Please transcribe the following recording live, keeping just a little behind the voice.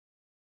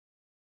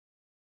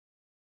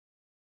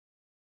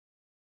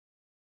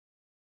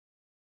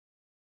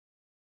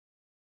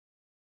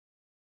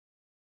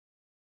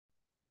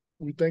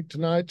We think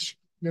tonight's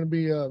going to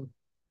be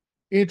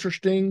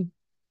interesting.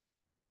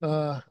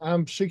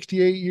 I'm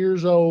 68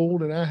 years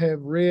old, and I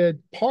have read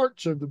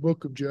parts of the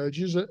book of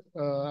Judges.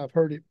 I've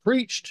heard it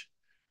preached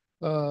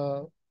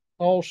uh,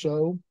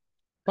 also,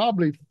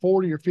 probably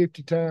 40 or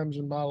 50 times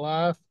in my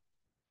life.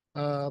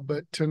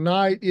 But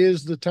tonight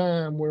is the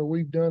time where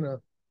we've done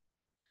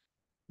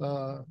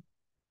a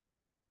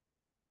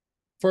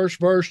first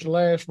verse to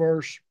last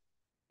verse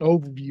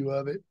overview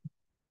of it,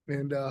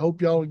 and I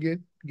hope y'all get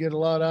a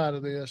lot out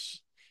of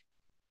this.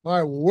 All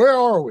right, well, where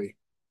are we?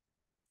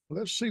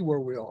 Let's see where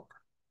we are.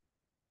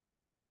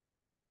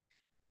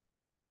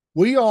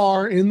 We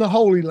are in the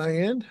Holy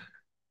Land,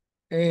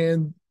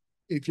 and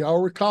if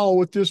y'all recall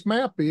what this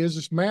map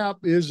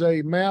is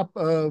a map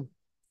of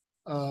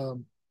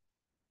um,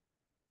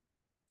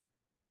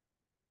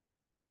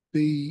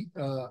 the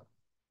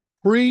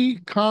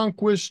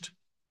pre-conquest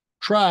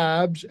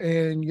tribes,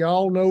 and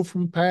y'all know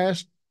from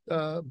past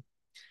uh,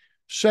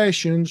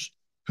 sessions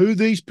who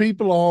these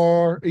people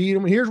are.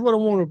 Here's what I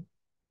want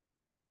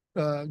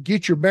to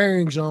get your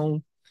bearings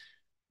on.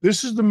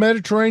 This is the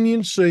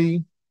Mediterranean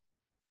Sea.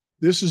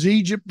 This is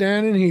Egypt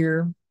down in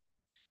here.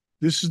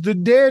 This is the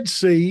Dead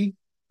Sea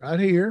right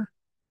here.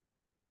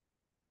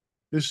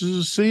 This is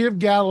the Sea of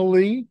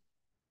Galilee.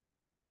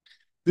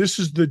 This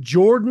is the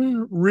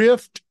Jordan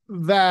Rift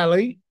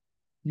Valley.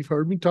 You've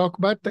heard me talk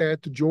about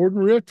that, the Jordan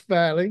Rift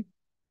Valley.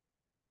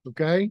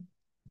 Okay.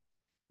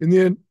 And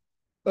then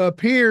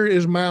up here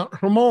is Mount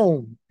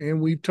Hermon.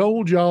 And we've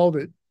told y'all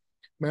that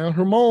Mount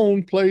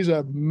Hermon plays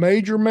a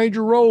major,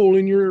 major role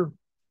in your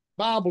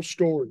Bible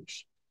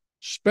stories,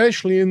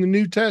 especially in the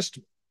New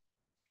Testament.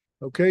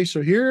 Okay.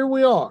 So here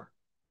we are.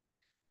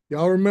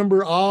 Y'all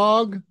remember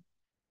Og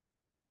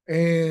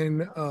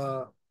and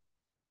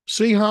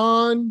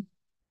Sihon,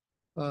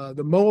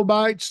 the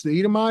Moabites, the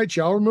Edomites?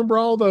 Y'all remember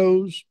all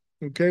those?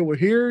 Okay, well,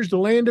 here's the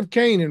land of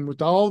Canaan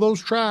with all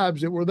those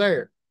tribes that were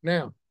there.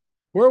 Now,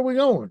 where are we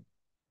going?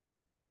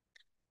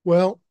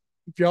 Well,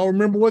 if y'all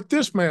remember what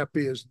this map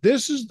is,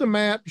 this is the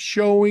map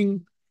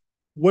showing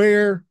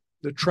where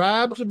the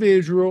tribes of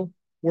Israel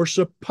were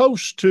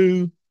supposed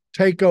to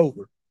take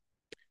over.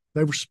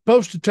 They were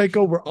supposed to take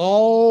over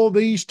all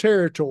these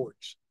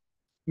territories.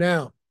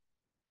 Now,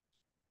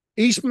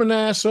 East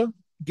Manasseh,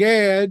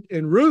 Gad,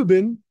 and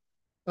Reuben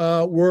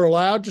were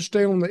allowed to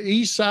stay on the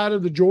east side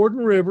of the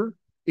Jordan River,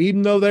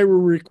 even though they were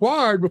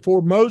required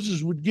before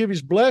Moses would give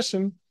his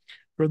blessing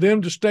for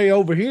them to stay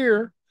over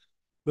here.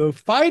 The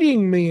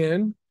fighting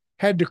men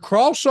had to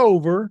cross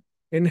over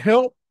and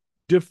help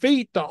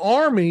defeat the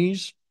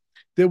armies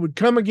that would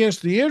come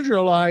against the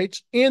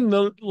Israelites in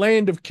the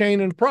land of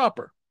Canaan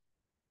proper.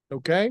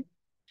 Okay?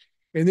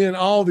 And then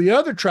all the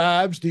other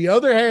tribes, the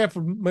other half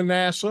of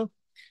Manasseh,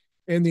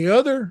 and the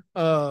other,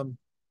 that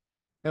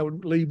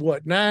would leave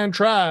what, 9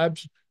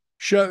 tribes.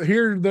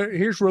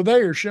 Here's where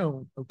they are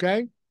shown.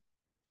 Okay.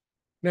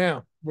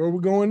 Now, where are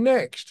we going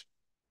next?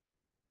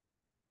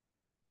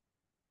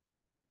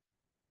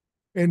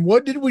 And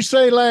what did we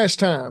say last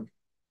time?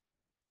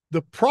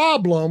 The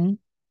problem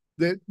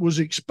that was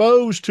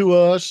exposed to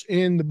us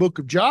in the book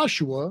of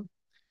Joshua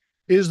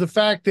is the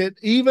fact that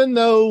even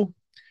though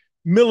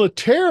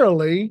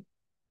militarily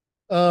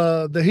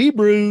the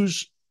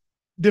Hebrews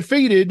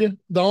defeated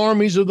the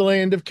armies of the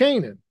land of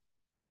Canaan,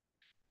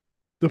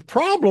 the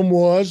problem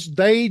was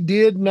they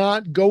did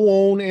not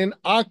go on and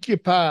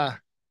occupy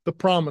the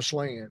promised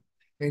land.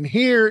 And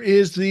here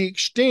is the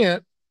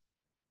extent.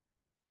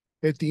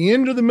 At the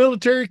end of the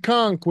military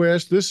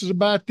conquest, this is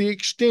about the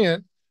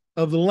extent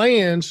of the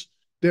lands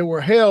that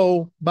were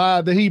held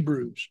by the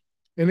Hebrews.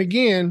 And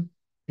again,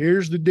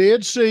 here's the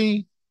Dead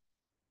Sea,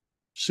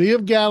 Sea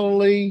of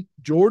Galilee,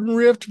 Jordan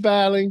Rift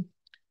Valley,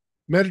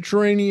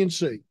 Mediterranean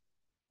Sea.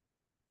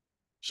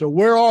 So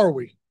where are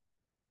we?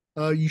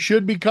 You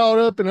should be caught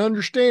up in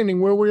understanding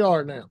where we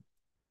are now.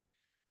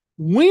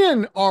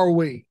 When are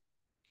we?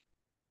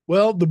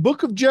 Well, the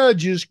book of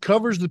Judges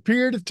covers the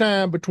period of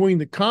time between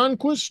the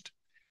conquest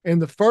and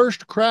the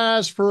first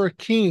cries for a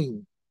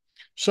king.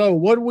 So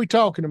what are we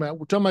talking about?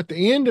 We're talking about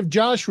the end of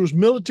Joshua's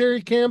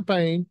military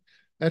campaign.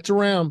 That's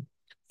around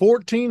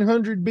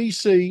 1400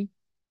 BC.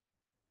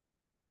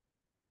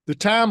 The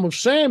time of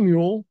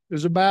Samuel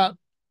is about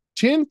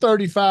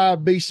 1035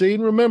 BC.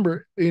 And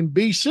remember, in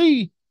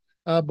BC,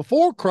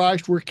 before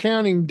Christ, we're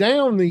counting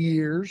down the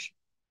years.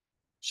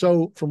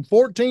 So from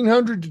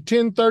 1400 to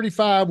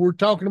 1035, we're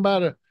talking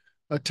about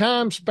a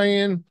time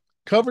span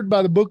covered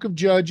by the book of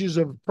Judges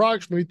of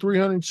approximately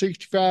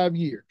 365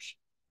 years.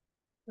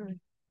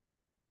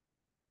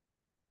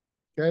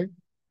 Okay.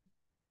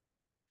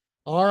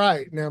 All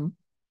right. Now,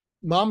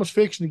 Mama's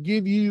fixing to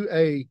give you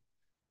a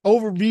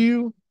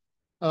overview,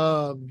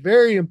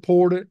 very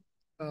important,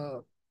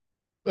 of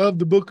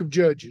the book of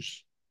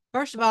Judges.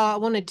 First of all, I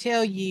want to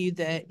tell you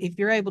that if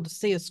you're able to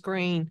see a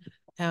screen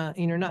and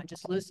you're not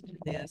just listening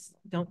to this,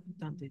 don't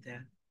do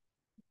that.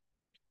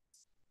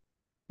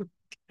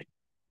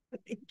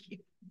 Thank you.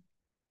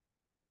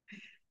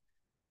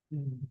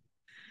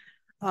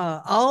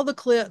 All the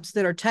clips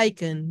that are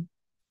taken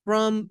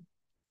from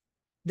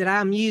that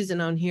I'm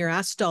using on here,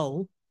 I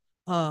stole.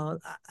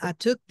 I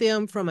took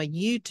them from a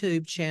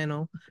YouTube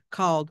channel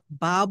called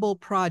Bible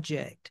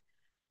Project.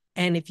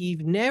 And if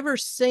you've never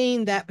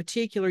seen that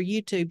particular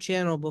YouTube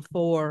channel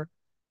before,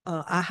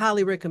 I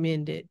highly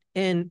recommend it.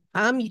 And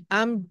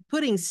I'm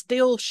putting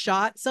still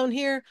shots on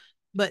here,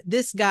 but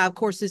this guy, of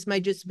course, this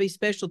may just be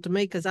special to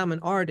me because I'm an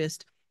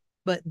artist,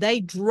 but they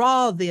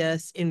draw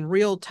this in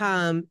real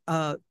time,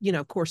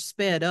 of course,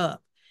 sped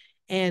up.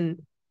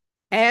 And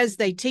as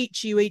they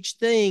teach you each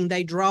thing,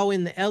 they draw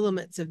in the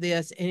elements of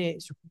this, and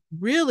it's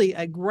really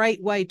a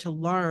great way to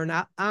learn.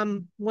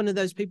 I'm one of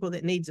those people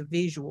that needs a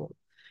visual.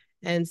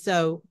 And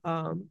so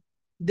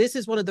this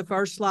is one of the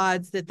first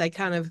slides that they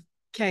kind of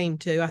came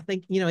to. I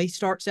think, he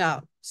starts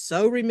out,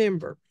 so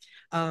remember.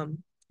 And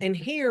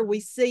here we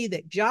see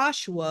that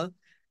Joshua,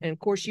 and of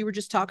course, you were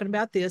just talking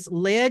about this,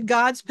 led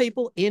God's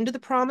people into the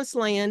promised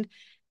land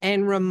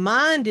and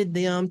reminded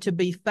them to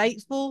be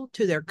faithful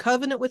to their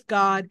covenant with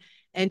God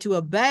and to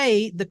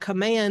obey the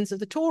commands of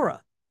the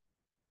Torah.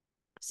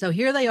 So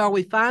here they are.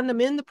 We find them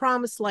in the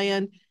promised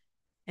land.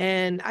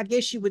 And I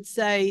guess you would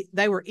say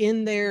they were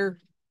in their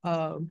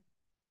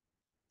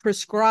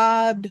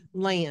prescribed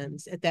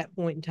lands at that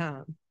point in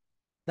time.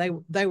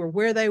 They were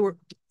where they were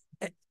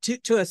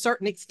to a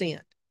certain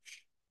extent.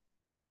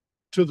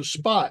 To the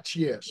spots,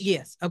 yes.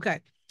 Yes.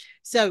 Okay.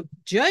 So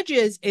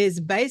Judges is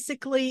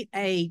basically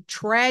a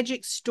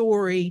tragic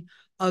story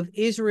of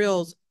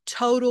Israel's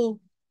total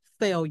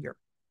failure.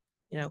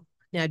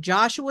 Now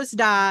Joshua's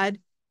died.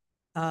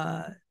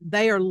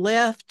 They are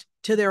left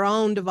to their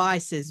own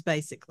devices,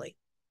 basically.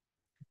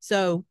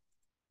 So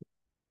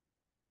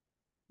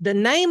the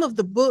name of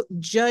the book,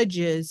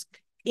 Judges,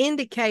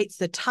 indicates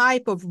the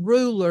type of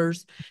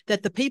rulers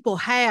that the people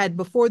had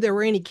before there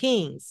were any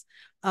kings,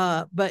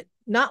 but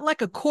not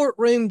like a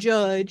courtroom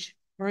judge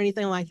or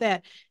anything like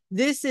that.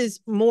 This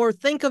is more,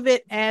 think of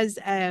it as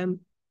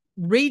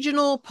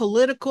regional,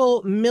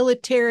 political,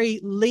 military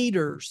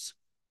leaders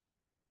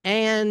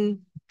and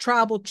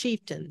tribal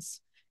chieftains.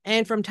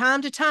 And from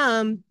time to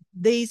time,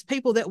 these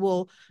people that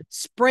will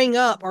spring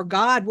up or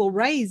God will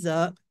raise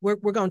up, we're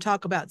going to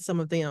talk about some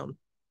of them.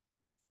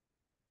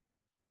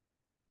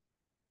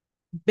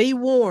 Be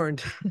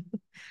warned.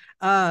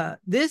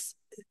 This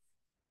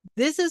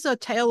is a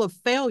tale of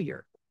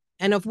failure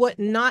and of what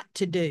not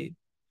to do.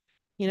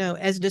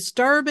 As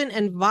disturbing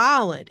and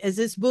violent as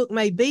this book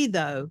may be,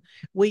 though,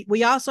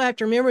 we also have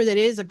to remember that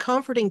it is a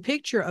comforting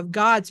picture of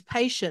God's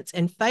patience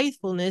and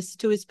faithfulness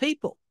to his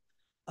people.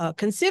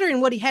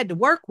 Considering what he had to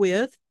work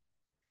with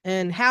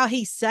and how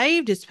he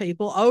saved his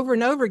people over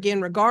and over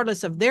again,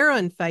 regardless of their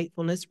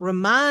unfaithfulness,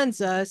 reminds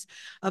us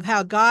of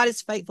how God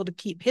is faithful to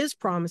keep his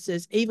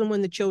promises, even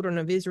when the children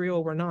of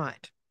Israel were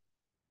not.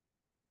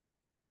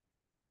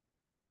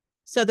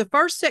 So the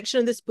first section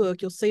of this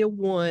book, you'll see a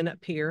 1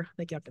 up here. I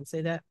think y'all can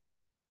see that.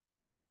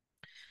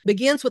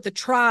 Begins with the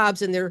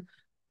tribes and their,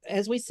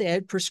 as we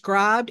said,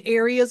 prescribed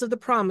areas of the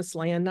promised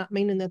land, not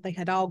meaning that they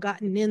had all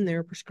gotten in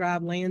their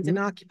prescribed lands and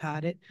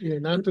occupied it. Yeah,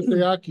 not that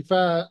they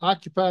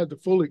occupied the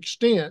full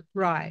extent.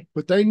 Right.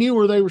 But they knew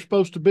where they were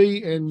supposed to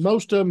be, and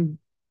most of them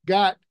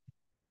got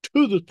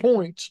to the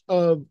points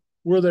of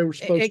where they were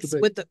supposed to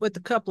be. With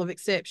a couple of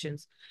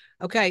exceptions.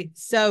 Okay,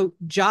 so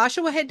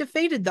Joshua had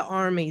defeated the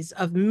armies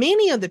of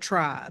many of the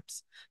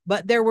tribes,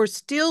 but there were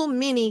still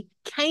many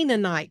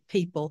Canaanite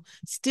people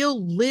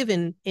still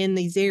living in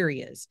these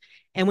areas.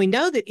 And we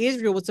know that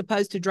Israel was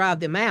supposed to drive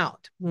them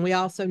out. And we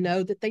also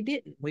know that they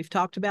didn't. We've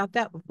talked about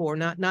that before,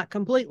 not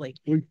completely.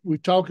 We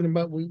talked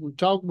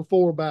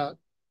before about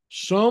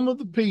some of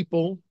the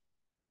people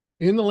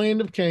in the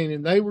land of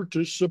Canaan. They were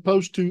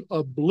supposed to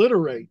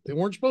obliterate. They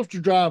weren't supposed to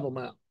drive them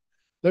out.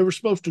 They were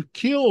supposed to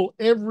kill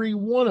every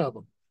one of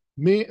them,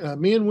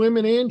 men,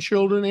 women, and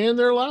children, and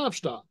their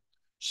livestock.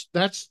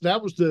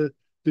 That was the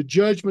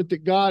judgment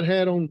that God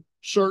had on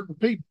certain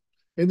people.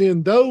 And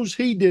then those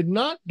he did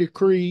not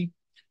decree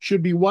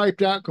should be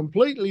wiped out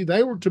completely.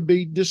 They were to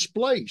be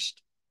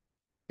displaced.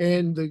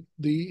 And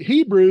the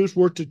Hebrews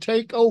were to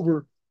take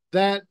over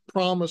that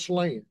promised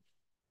land.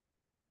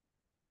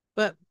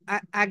 But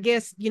I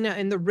guess,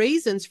 and the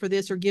reasons for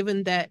this are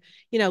given that,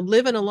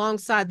 living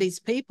alongside these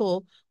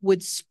people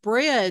would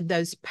spread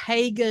those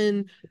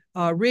pagan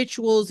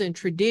rituals and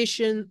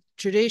traditions,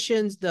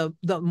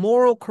 the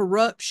moral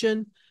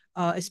corruption,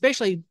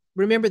 especially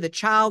remember the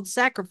child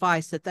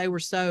sacrifice that they were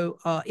so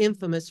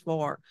infamous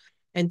for.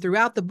 And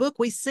throughout the book,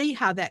 we see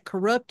how that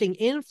corrupting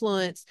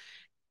influence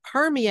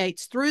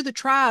permeates through the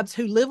tribes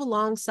who live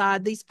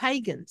alongside these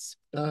pagans.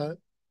 We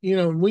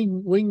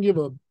can give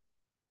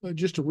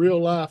just a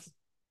real life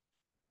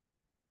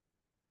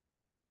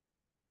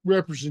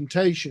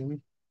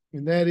representation,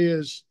 and that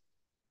is,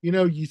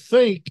 you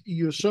think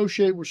you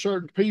associate with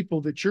certain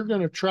people that you're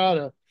going to try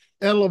to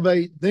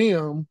elevate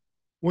them,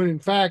 when in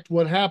fact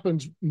what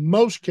happens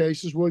most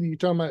cases, whether you're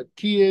talking about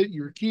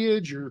your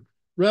kids, your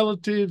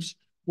relatives,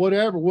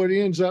 whatever, what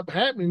ends up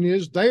happening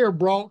is they are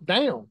brought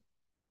down.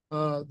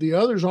 The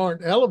others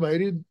aren't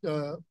elevated.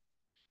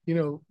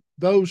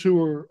 Those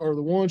who are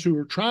the ones who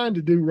are trying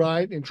to do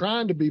right and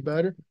trying to be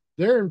better,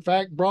 they're in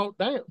fact brought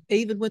down.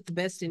 Even with the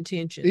best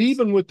intentions.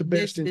 Even with the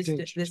best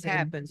intentions. This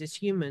happens. It's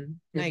human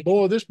nature.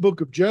 Boy, this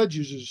book of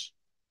Judges is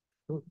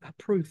a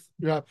proof.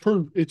 Yeah,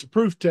 proof. It's a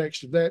proof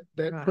text of that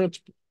Right.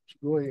 principle.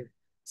 Go ahead.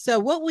 So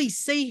what we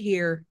see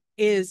here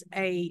is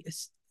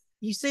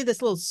you see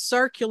this little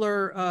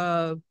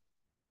circular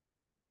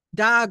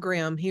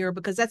diagram here,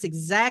 because that's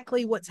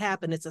exactly what's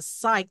happened. It's a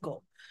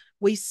cycle.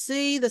 We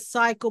see the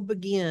cycle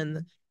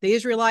begin. The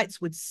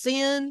Israelites would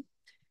sin,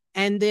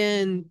 and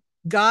then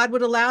God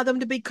would allow them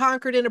to be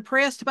conquered and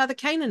oppressed by the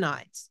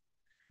Canaanites.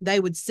 They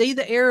would see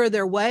the error of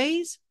their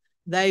ways.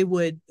 They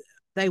would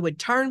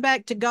turn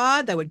back to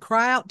God. They would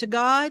cry out to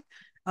God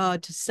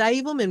to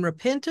save them in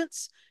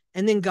repentance.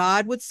 And then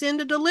God would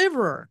send a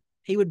deliverer.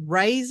 He would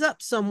raise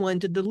up someone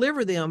to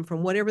deliver them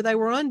from whatever they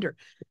were under.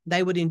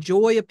 They would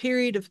enjoy a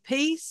period of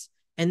peace,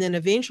 and then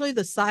eventually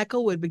the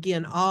cycle would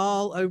begin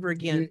all over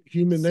again.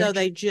 Human nature. So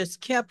they just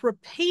kept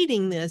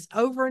repeating this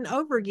over and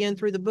over again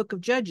through the book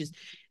of Judges.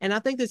 And I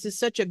think this is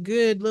such a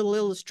good little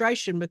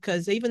illustration,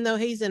 because even though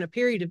he's in a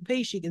period of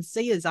peace, you can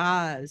see his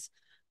eyes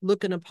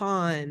looking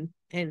upon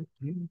and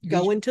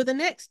going to the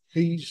next.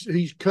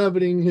 He's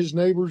coveting his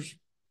neighbor's.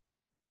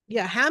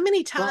 Yeah. How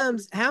many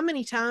times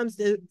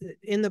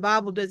in the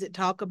Bible does it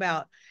talk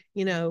about,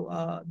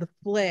 the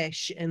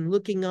flesh and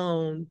looking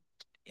on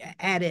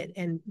at it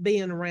and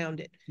being around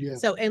it? Yeah.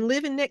 So, and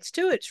living next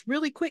to it's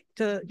really quick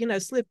to,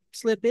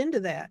 slip into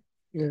that.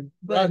 And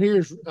right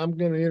here's, I'm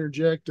going to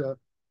interject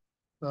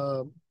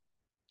a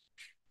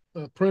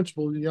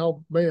principle.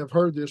 Y'all may have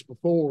heard this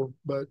before,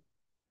 but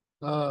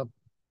World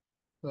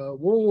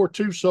War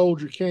II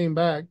soldier came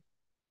back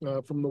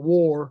from the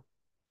war,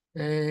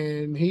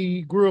 and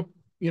he grew up,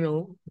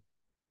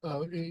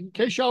 in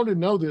case y'all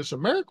didn't know this,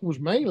 America was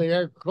mainly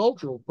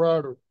agricultural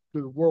prior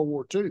to World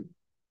War II.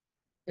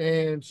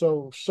 And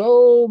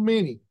so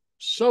many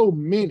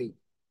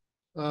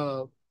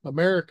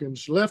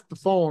Americans left the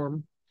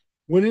farm,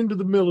 went into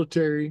the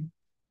military,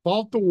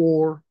 fought the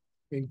war,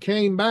 and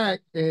came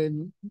back.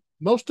 And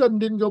most of them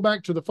didn't go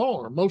back to the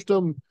farm. Most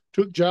of them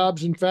took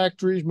jobs in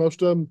factories.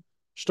 Most of them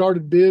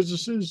started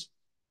businesses,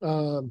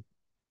 that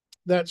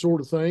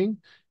sort of thing.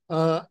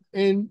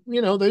 And,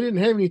 they didn't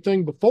have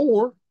anything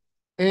before,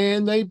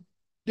 and they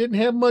didn't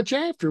have much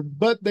after,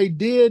 but they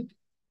did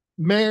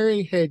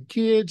marry, had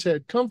kids,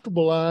 had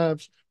comfortable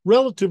lives,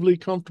 relatively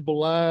comfortable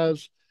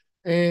lives.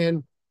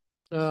 And,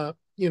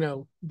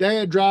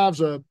 Dad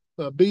drives a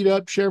beat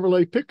up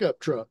Chevrolet pickup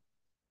truck.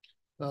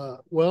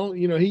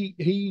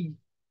 He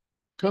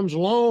comes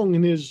along,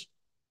 and his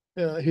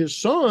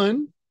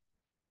son,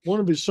 one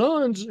of his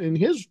sons in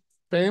his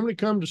family,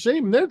 come to see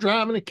him, and they're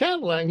driving a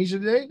Cadillac. He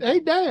said, hey,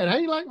 Dad, how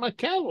you like my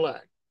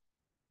Cadillac?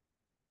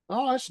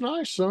 Oh, that's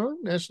nice, son.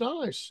 That's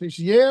nice. He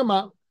said, yeah,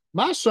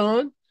 my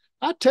son,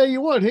 I tell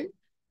you what,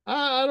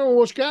 I don't know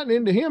what's gotten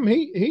into him.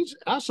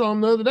 I saw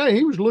him the other day.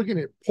 He was looking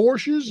at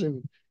Porsches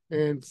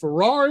and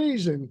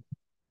Ferraris and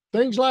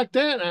things like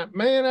that.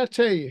 I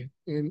tell you,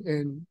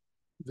 and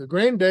the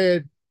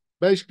granddad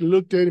basically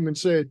looked at him and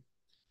said,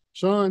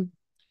 son,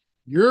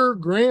 your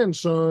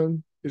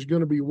grandson is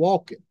going to be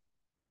walking.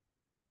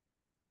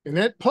 And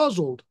that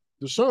puzzled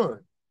the son.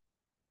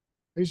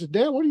 He said,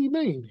 Dad, what do you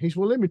mean? He said,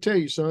 well, let me tell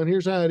you, son,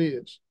 here's how it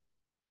is.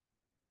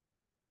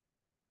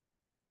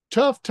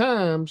 Hard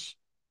times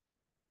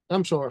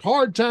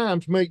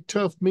make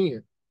tough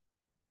men.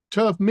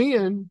 Tough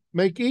men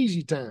make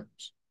easy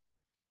times.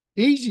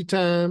 Easy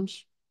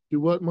times do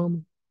what, Mama?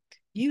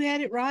 You had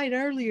it right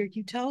earlier.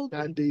 You told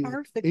I me did.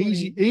 perfectly.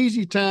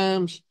 Easy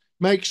times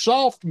make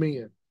soft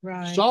men.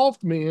 Right.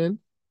 Soft men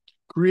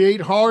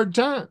create hard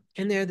times.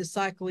 And there the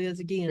cycle is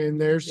again. And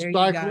there's the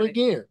cycle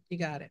again. You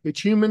got it. It's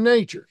human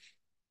nature.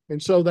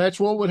 And so that's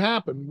what would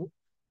happen.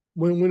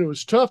 When it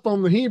was tough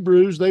on the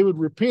Hebrews, they would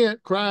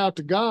repent, cry out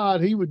to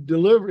God. He would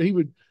deliver. He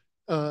would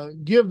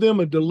give them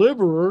a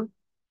deliverer.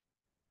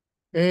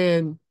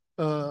 And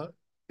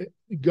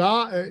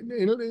God,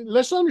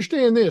 let's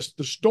understand this.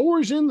 The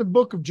stories in the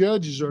book of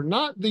Judges are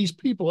not these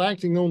people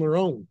acting on their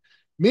own.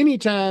 Many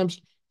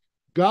times,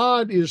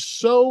 God is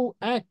so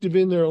active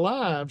in their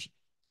lives,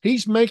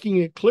 he's making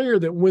it clear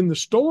that when the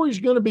story's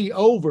going to be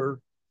over,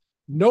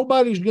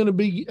 nobody's going to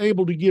be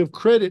able to give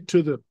credit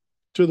to the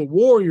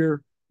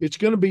warrior. It's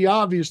going to be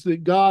obvious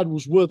that God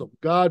was with them.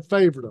 God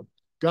favored them.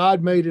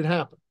 God made it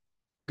happen.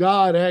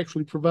 God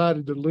actually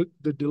provided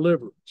the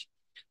deliverance.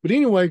 But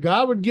anyway,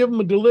 God would give them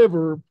a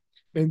deliverer,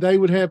 and they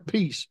would have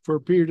peace for a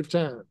period of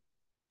time.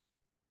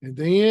 And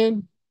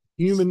then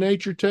human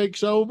nature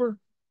takes over.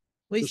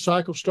 The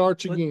cycle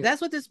starts again.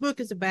 That's what this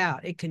book is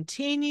about. It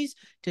continues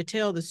to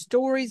tell the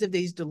stories of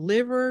these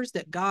deliverers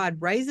that God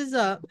raises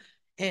up,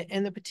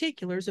 and the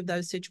particulars of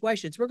those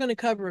situations. We're going to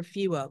cover a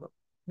few of them.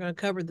 We're going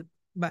to cover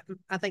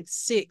I think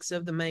 6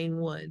 of the main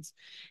ones.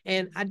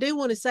 And I do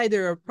want to say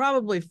there are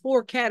probably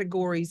 4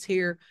 categories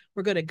here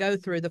we're going to go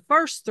through. The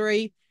first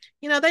 3,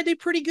 they do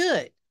pretty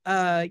good.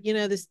 Then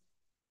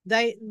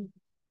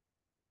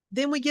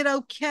we get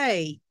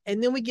okay,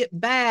 and then we get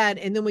bad,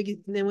 and then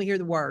we hear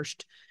the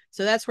worst.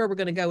 So that's where we're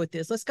going to go with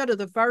this. Let's go to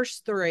the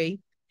first 3.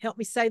 Help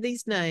me say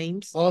these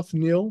names.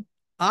 Othniel,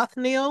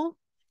 Othniel,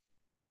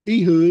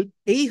 Ehud,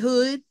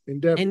 Ehud,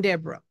 and Deborah. and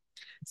Deborah.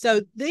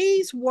 So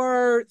these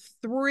were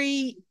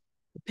three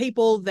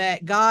people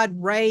that God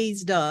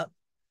raised up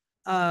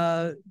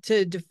to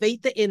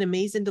defeat the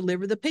enemies and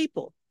deliver the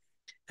people.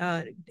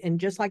 And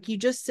just like you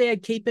just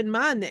said, keep in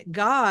mind that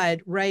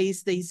God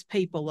raised these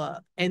people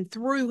up, and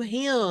through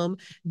him,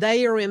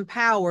 they are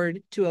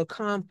empowered to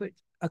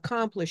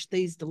accomplish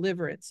these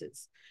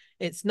deliverances.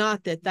 It's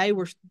not that they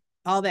were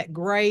all that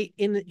great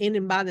in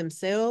and by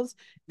themselves.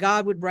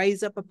 God would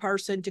raise up a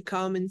person to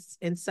come and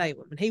save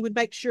them. And he would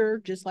make sure,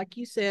 just like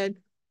you said,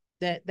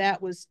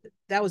 that was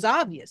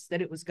obvious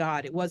that it was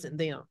God. It wasn't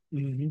them.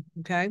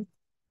 Mm-hmm. Okay.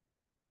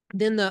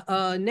 Then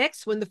the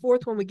next one, the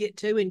fourth one we get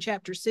to in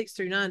chapter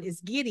 6-9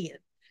 is Gideon.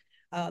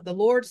 The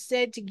Lord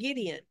said to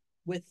Gideon,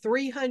 with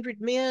 300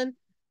 men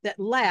that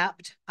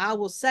lapped, I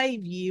will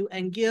save you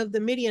and give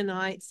the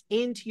Midianites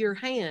into your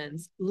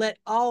hands. Let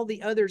all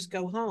the others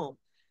go home.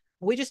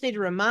 We just need to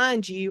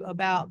remind you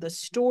about the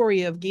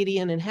story of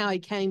Gideon and how he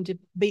came to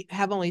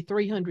have only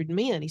 300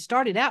 men. He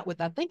started out with,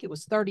 I think it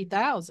was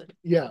 30,000.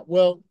 Yeah,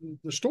 well,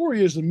 the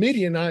story is the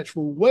Midianites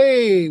were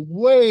way,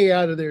 way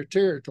out of their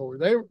territory.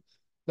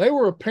 They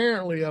were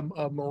apparently a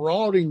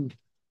marauding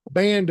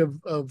band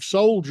of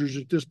soldiers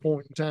at this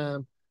point in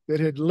time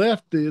that had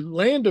left the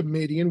land of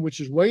Midian,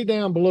 which is way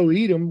down below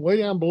Edom, way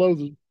down below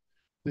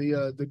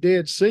the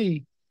Dead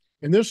Sea.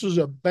 And this was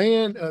a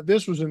band.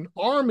 This was an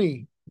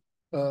army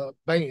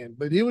band,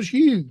 but it was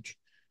huge,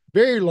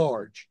 very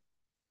large.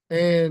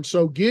 And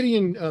so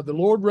Gideon, the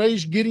Lord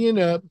raised Gideon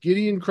up.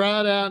 Gideon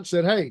cried out and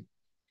said, "Hey,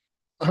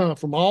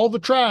 from all the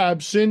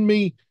tribes, send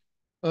me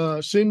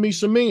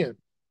some men."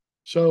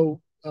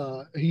 So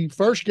he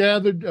first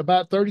gathered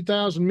about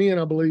 30,000 men,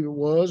 I believe it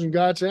was, and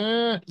God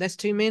said, That's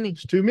too many.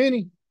 It's too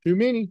many. Too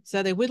many.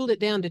 So they whittled it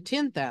down to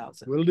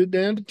 10,000. Whittled it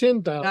down to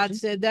 10,000. God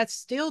said, that's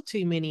still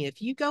too many.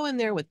 If you go in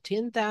there with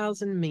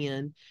 10,000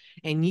 men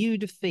and you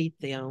defeat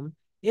them,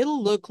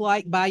 it'll look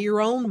like by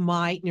your own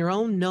might and your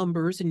own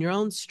numbers and your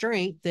own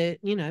strength that,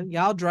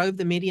 y'all drove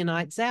the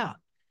Midianites out.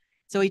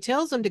 So he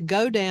tells them to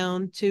go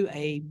down to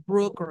a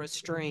brook or a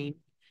stream,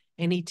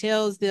 and he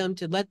tells them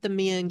to let the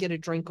men get a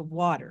drink of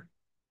water.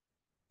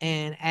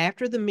 And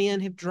after the men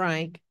have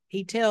drank,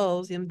 he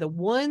tells them the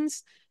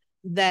ones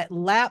that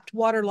lapped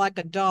water like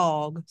a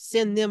dog,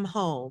 send them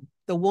home.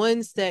 The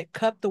ones that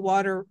cupped the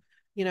water,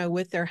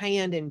 with their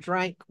hand and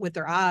drank with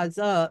their eyes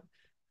up,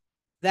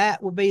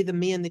 that will be the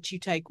men that you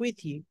take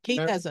with you.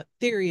 Keith has a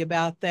theory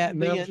about that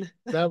being.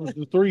 That was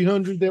the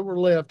 300 that were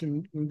left,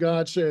 and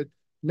God said,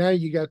 now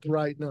you got the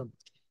right number.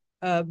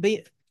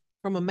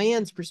 From a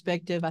man's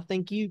perspective, I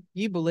think you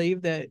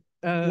believe that.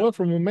 Well,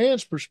 from a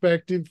man's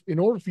perspective, in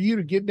order for you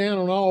to get down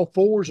on all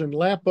fours and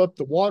lap up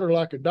the water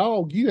like a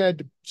dog, you had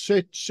to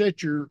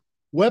set your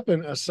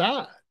weapon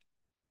aside.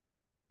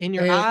 And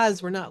your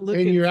eyes were not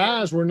looking. And your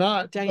eyes were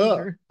not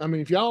danger. Up. I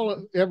mean, if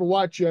y'all ever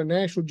watch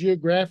National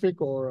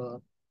Geographic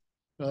or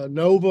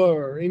Nova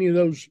or any of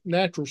those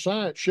natural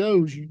science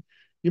shows, you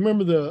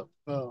remember the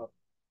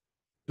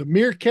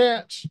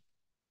meerkats?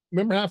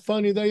 Remember how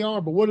funny they are?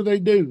 But what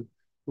do?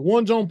 The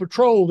ones on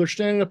patrol, they're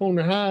standing up on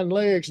their hind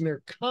legs and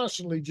they're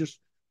constantly just,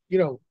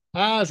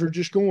 eyes are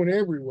just going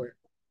everywhere.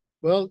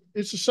 Well,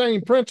 it's the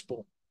same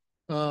principle.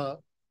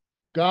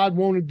 God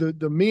wanted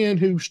the men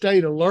who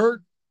stayed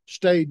alert,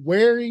 stayed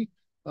wary,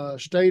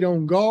 stayed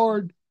on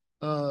guard.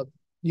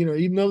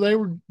 Even though they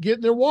were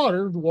getting their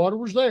water, the water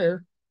was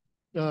there.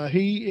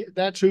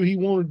 That's who he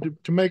wanted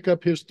to make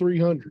up his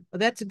 300. Well,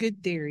 that's a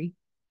good theory.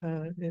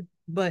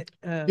 But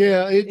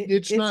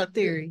it's not a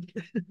theory.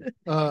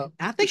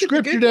 I think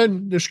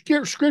the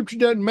scripture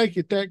doesn't make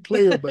it that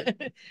clear, but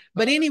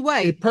but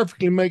anyway, it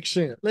perfectly makes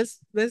sense.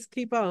 Let's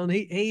keep on.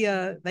 They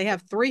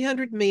have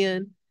 300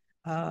 men,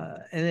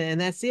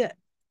 and that's it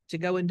to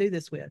go and do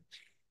this with.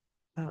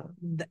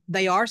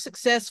 They are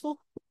successful.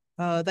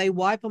 They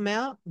wipe them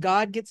out.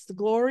 God gets the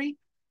glory.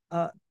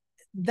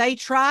 They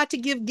try to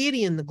give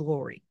Gideon the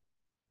glory,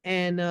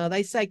 and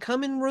they say,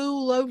 "Come and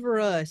rule over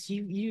us.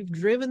 You've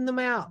driven them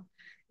out."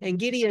 And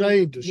Gideon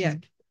saved us. Yeah,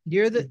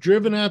 you've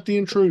driven out the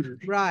intruders.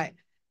 Right.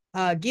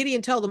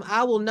 Gideon told them,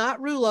 I will not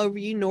rule over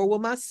you, nor will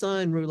my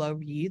son rule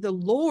over you. The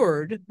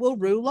Lord will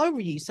rule over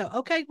you. So,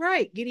 okay,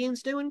 great.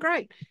 Gideon's doing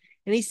great.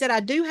 And he said,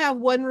 I do have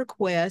one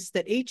request,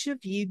 that each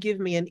of you give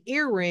me an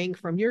earring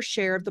from your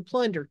share of the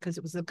plunder, because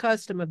it was the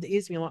custom of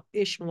the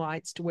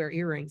Ishmaelites to wear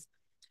earrings.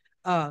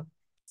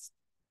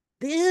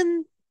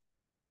 Then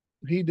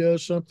he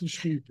does something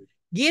stupid.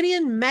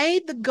 Gideon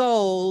made the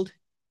gold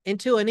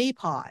into an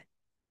ephod.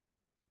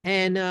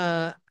 And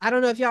I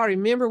don't know if y'all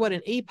remember what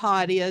an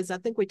ephod is. I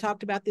think we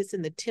talked about this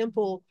in the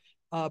temple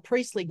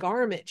priestly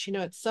garments.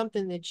 It's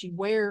something that you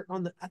wear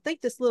on I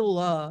think this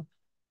little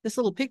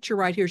picture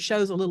right here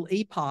shows a little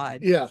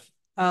ephod. Yeah.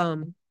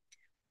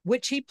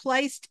 Which he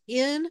placed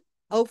in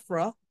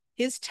Ophrah,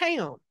 his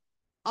town.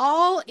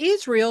 All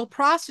Israel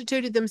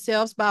prostituted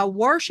themselves by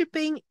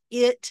worshiping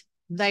it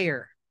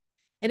there.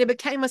 And it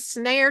became a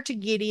snare to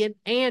Gideon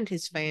and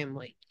his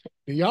family.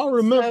 Y'all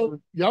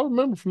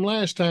remember from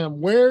last time,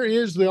 where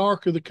is the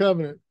Ark of the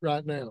Covenant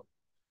right now?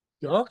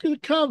 The Ark of the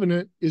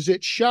Covenant is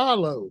at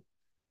Shiloh.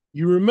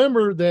 You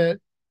remember that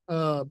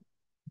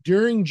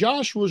during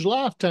Joshua's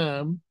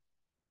lifetime,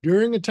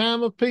 during a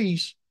time of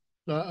peace,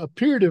 a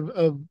period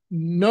of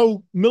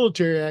no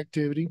military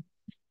activity,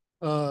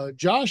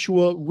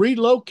 Joshua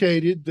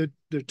relocated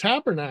the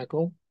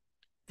tabernacle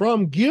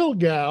from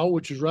Gilgal,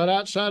 which is right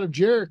outside of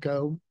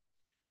Jericho,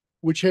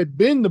 which had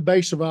been the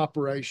base of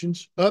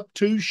operations, up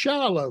to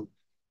Shiloh.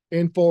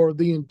 And for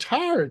the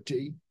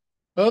entirety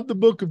of the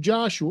book of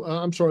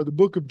the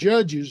book of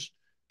Judges,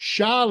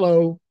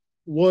 Shiloh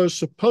was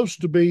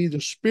supposed to be the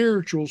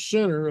spiritual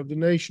center of the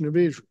nation of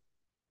Israel.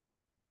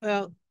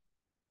 Well,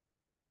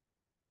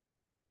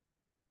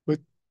 but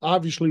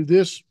obviously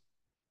this,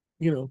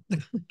 threw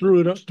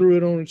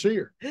it on its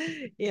ear.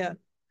 Yeah.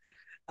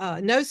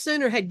 No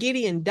sooner had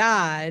Gideon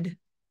died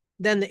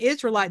than the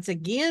Israelites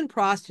again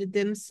prostituted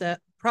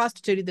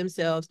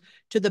themselves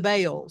to the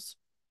Baals.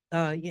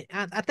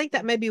 I think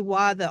that may be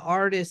why the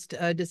artist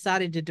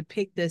decided to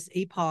depict this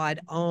ephod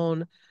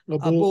on a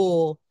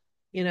bull,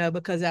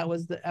 because that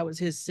was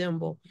his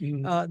symbol.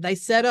 Mm-hmm. They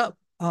set up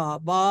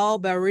Baal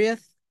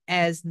Berith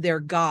as their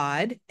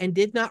god and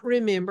did not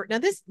remember. Now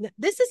this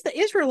is the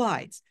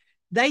Israelites.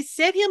 They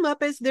set him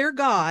up as their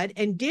God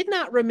and did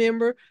not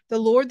remember the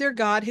Lord their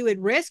God, who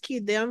had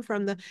rescued them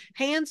from the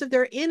hands of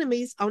their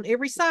enemies on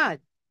every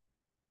side.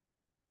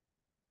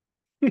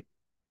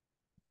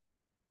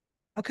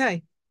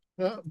 Okay.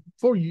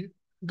 Before you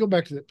go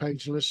back to that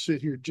page, let's sit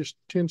here just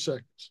 10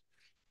 seconds.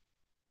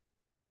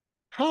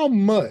 How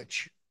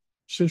much,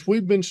 since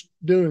we've been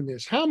doing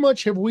this, how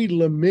much have we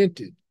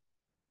lamented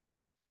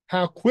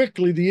how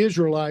quickly the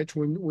Israelites,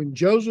 when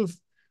Joseph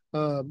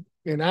and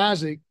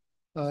Isaac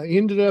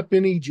ended up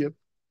in Egypt,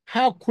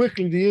 how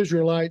quickly the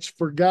Israelites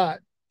forgot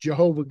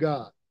Jehovah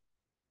God.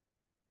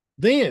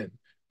 Then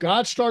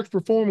God starts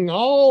performing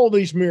all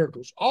these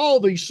miracles, all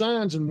these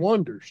signs and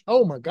wonders.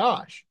 Oh my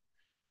gosh,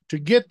 to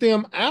get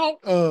them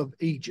out of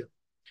Egypt,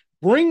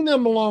 bring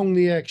them along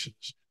the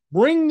Exodus,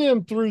 bring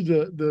them through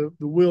the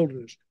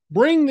wilderness,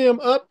 bring them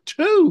up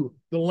to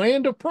the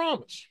land of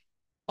promise.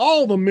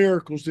 All the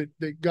miracles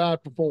that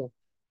God performed.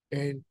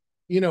 And,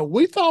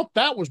 we thought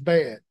that was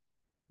bad.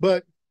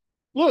 But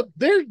look,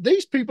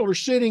 these people are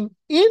sitting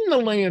in the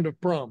land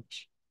of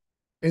promise.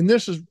 And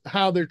this is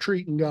how they're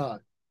treating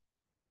God.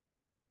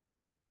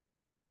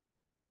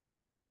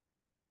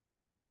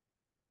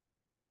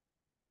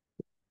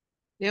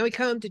 Now we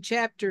come to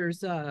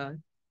chapters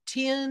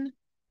 10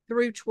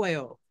 through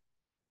 12.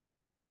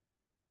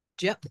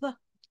 Jephthah.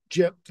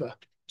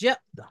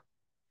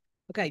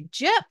 Okay,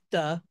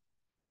 Jephthah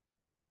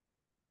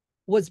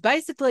was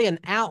basically an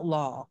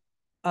outlaw.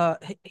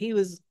 He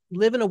was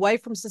living away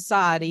from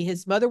society.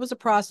 His mother was a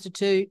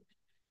prostitute.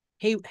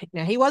 He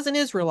was an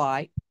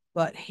Israelite,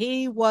 but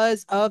he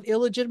was of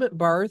illegitimate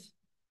birth.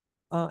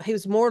 He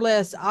was more or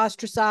less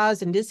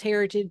ostracized and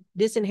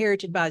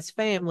disinherited by his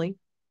family.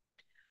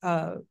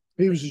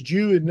 He was a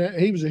Jew, and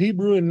he was a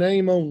Hebrew in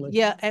name only.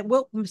 Yeah, and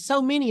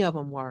so many of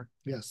them were.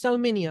 Yeah. So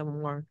many of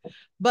them were.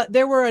 But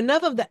there were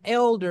enough of the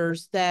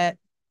elders that,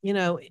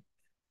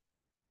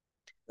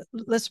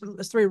 let's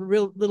read a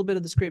little bit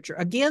of the scripture.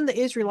 Again, the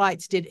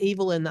Israelites did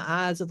evil in the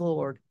eyes of the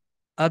Lord.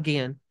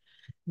 Again.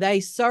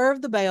 They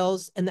served the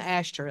Baals and the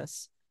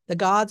Ashtoreths, the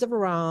gods of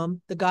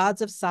Aram, the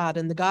gods of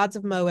Sidon, the gods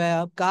of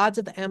Moab, gods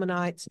of the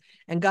Ammonites,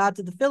 and gods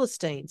of the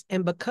Philistines.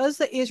 And because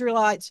the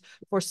Israelites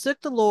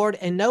forsook the Lord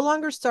and no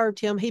longer served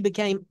him, he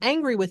became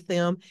angry with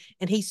them,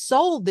 and he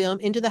sold them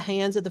into the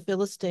hands of the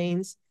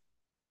Philistines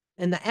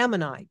and the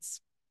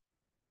Ammonites.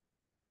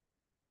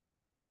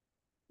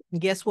 And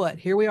guess what?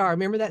 Here we are.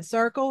 Remember that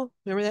circle?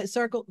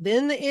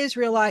 Then the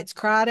Israelites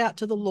cried out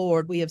to the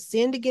Lord, "We have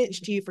sinned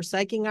against you,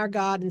 forsaking our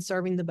God and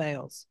serving the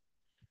Baals."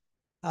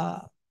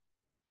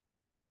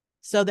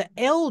 So the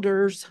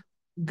elders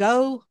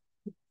go,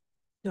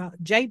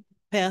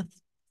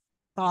 Japheth,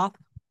 what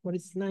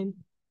is his name?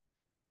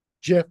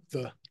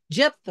 Jephthah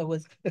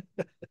was,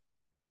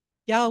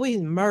 y'all, we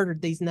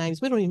murdered these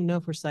names. We don't even know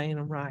if we're saying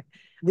them right.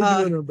 We're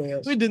doing our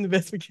best. We're doing the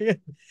best we can.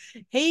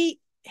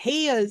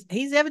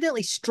 He's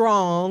evidently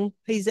strong.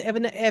 He's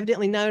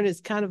evidently known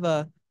as kind of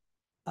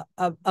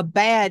a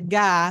bad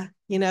guy,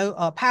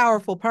 a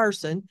powerful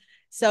person.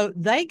 So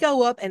they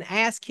go up and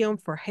ask him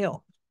for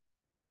help,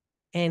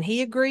 and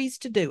he agrees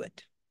to do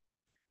it.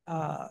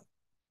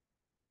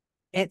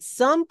 At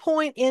some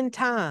point in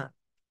time,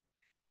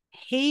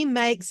 he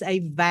makes a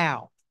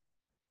vow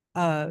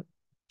to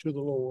the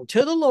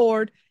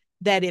Lord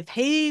that if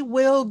he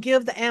will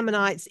give the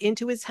Ammonites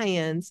into his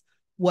hands,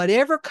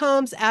 whatever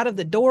comes out of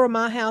the door of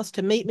my house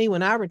to meet me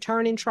when I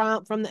return in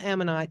triumph from the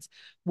Ammonites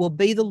will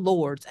be the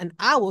Lord's, and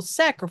I will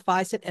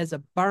sacrifice it as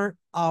a burnt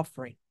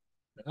offering.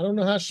 I don't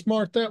know how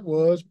smart that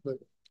was, but...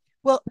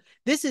 Well,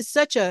 this is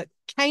such a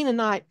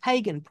Canaanite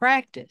pagan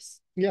practice.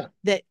 Yeah.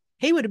 That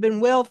he would have been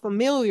well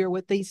familiar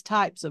with these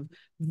types of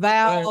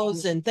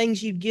vows and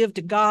things you'd give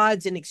to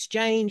gods in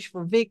exchange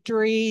for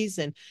victories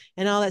and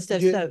all that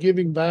stuff. So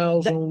giving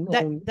vows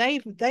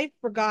they've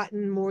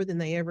forgotten more than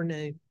they ever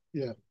knew.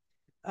 Yeah.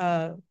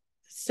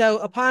 So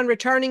upon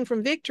returning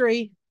from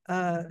victory,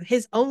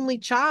 his only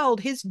child,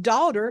 his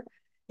daughter,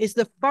 is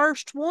the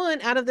first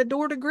one out of the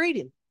door to greet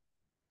him.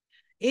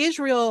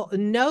 Israel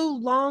no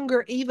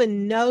longer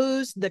even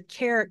knows the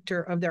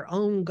character of their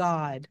own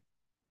God.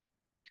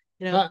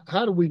 You know,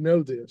 How do we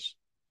know this?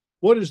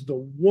 What is the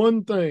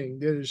one thing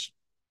that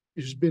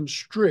has been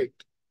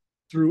strict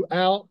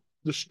throughout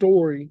the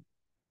story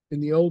in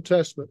the Old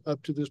Testament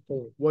up to this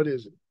point? What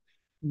is it?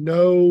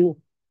 No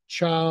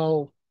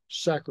child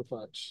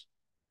sacrifice.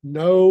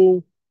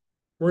 No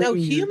no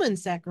bringing your, human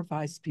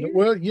sacrifice, period.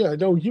 well, yeah,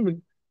 no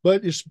human,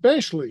 but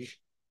especially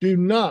do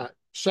not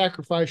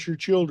sacrifice your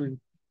children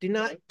Do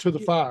not to the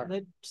fire.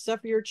 let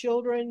suffer your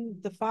children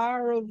the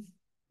fire of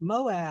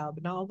Moab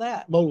and all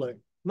that. Molech.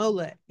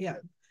 Molech, yeah.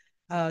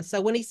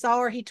 So when he saw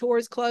her, he tore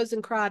his clothes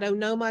and cried, "Oh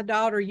no, my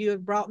daughter, you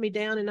have brought me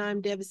down and I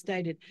am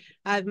devastated.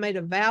 I have made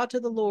a vow to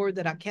the Lord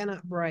that I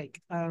cannot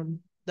break."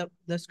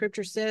 The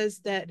scripture says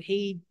that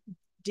he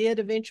did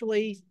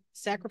eventually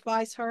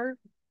sacrifice her.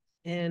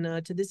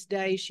 And to this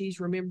day,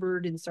 she's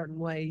remembered in certain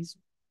ways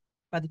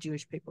by the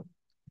Jewish people.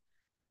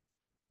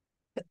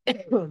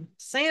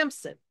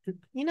 Samson,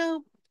 you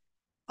know,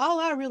 all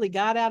I really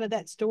got out of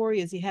that story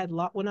is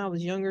when I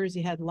was younger, is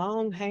he had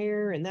long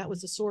hair, and that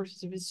was the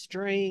source of his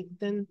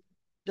strength. And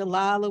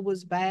Delilah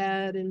was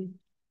bad, and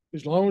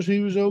As long as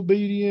he was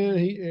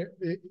obedient,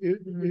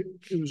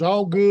 it was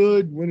all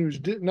good. When he was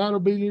not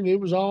obedient, it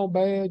was all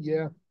bad.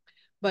 Yeah.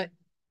 But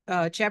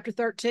chapter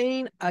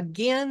 13,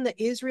 again,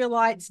 the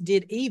Israelites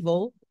did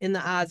evil in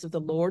the eyes of the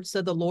Lord.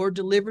 So the Lord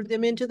delivered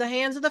them into the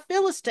hands of the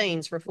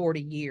Philistines for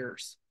 40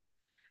 years.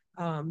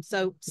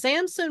 So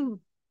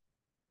Samson,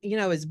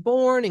 is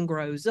born and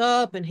grows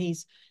up, and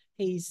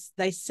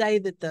they say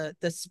that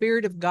the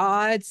Spirit of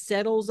God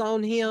settles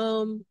on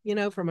him,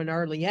 from an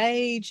early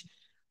age.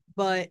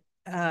 But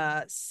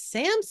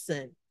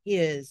Samson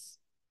is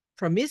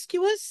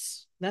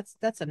promiscuous.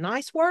 That's a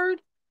nice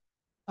word.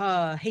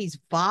 He's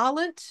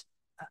violent,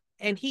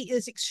 and he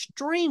is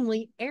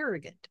extremely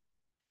arrogant.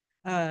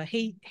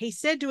 He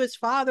said to his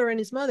father and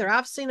his mother,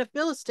 "I've seen a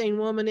Philistine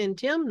woman in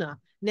Timnah.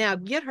 Now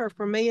get her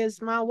for me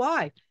as my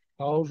wife."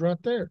 Paul's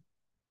right there.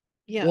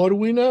 Yeah. What do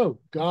we know?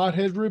 God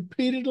has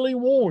repeatedly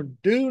warned,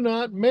 do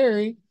not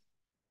marry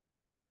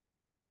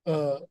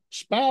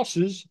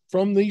spouses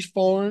from these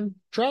foreign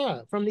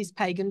tribes. From these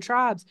pagan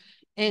tribes.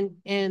 And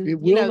it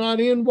will not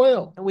end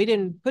well. We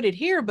didn't put it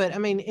here, but I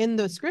mean, in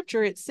the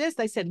scripture, it says,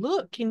 they said,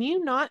 "Look, can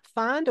you not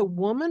find a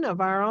woman of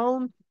our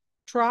own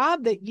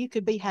tribe that you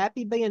could be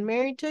happy being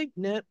married to?"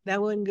 Nope,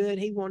 that wasn't good.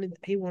 He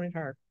wanted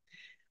her.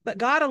 But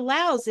God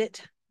allows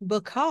it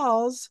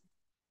because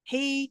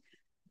he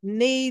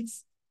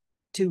needs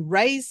to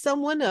raise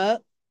someone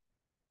up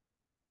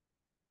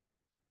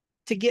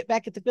to get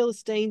back at the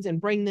Philistines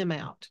and bring them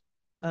out.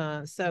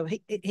 So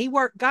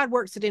God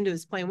works it into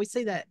his plan. We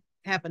see that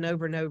happen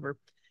over and over.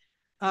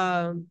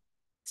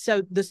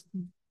 So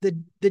the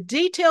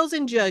details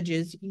in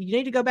Judges, you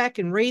need to go back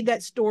and read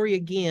that story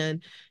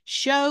again,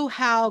 show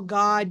how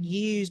God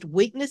used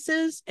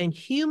weaknesses and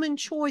human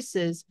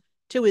choices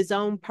to his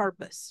own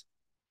purpose.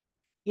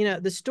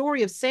 The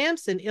story of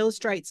Samson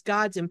illustrates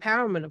God's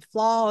empowerment of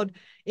flawed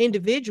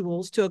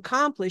individuals to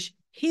accomplish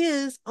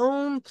his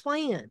own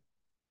plan.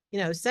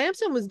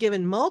 Samson was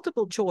given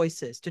multiple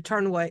choices to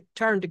turn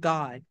to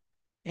God,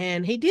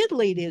 and he did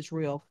lead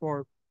Israel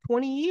for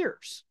 20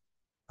 years.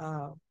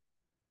 But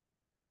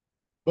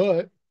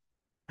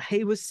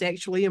he was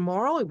sexually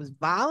immoral. He was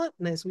violent.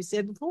 And as we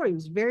said before, he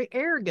was very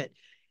arrogant.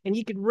 And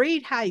you could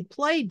read how he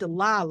played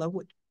Delilah,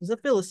 which was a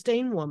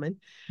Philistine woman,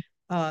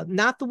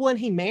 not the one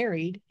he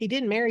married. He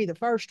didn't marry the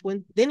first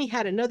one. Then he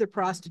had another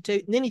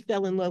prostitute, and then he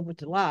fell in love with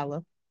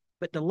Delilah.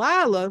 But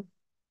Delilah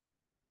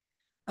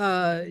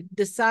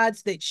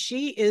decides that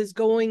she is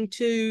going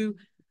to,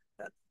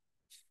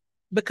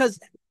 because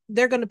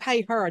they're going to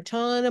pay her a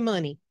ton of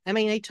money. I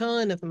mean, a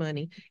ton of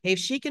money, if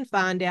she can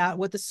find out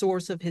what the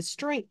source of his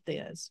strength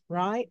is,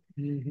 right?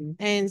 Mm-hmm.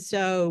 And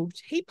so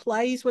he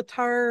plays with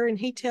her, and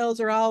he tells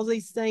her all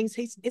these things.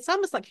 It's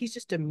almost like he's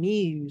just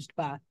amused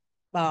by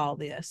all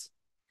this.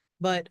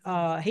 But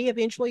he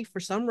eventually,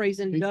 for some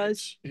reason,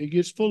 he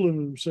gets full of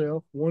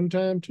himself one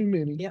time too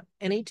many. Yep.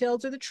 And he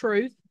tells her the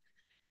truth.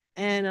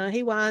 And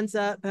he winds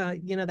up,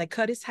 they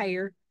cut his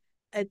hair.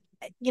 I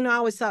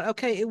always thought,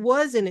 okay, it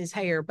was in his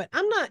hair, but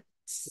I'm not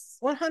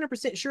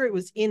 100% sure it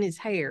was in his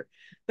hair,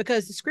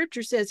 because the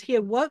scripture says he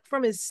awoke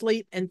from his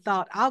sleep and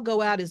thought, "I'll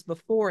go out as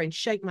before and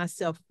shake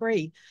myself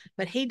free."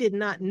 But he did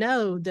not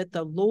know that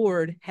the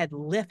Lord had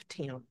left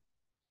him.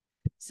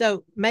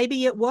 So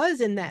maybe it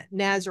was in that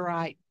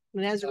Nazarene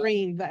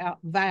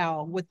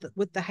vow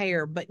with the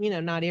hair, but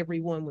not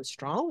everyone was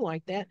strong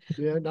like that.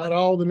 Yeah, not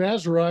all the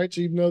Nazarites,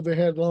 even though they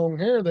had long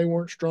hair, they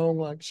weren't strong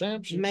like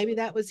Samson. Maybe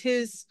that was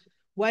his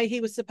way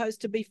he was supposed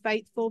to be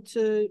faithful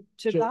to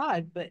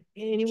God. But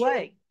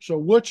anyway. So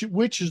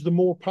which is the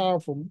more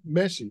powerful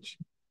message?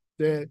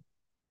 That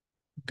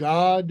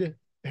God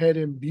had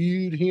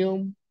imbued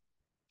him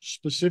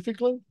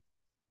specifically,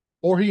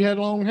 or he had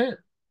long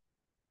hair?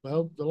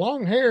 Well, the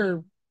long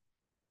hair,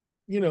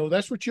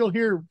 that's what you'll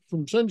hear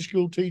from Sunday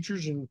school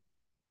teachers and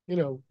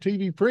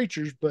TV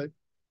preachers, but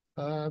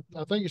I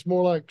think it's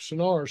more like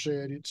Sonara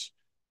said. It's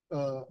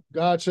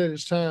God said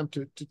it's time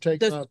to take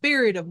the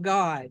Spirit of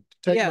God.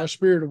 My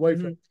spirit away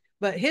from.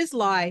 But his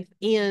life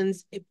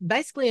ends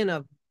basically in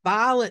a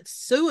violent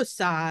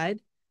suicide,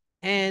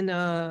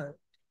 and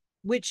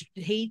which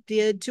he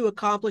did to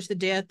accomplish the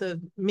death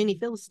of many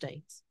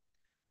Philistines.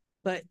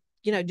 But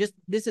just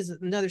this is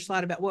another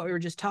slide about what we were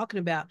just talking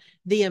about.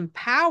 The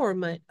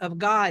empowerment of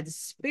God's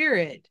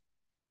Spirit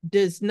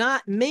does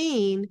not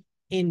mean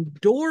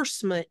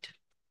endorsement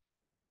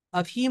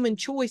of human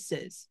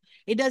choices.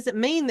 It doesn't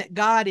mean that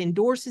God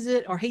endorses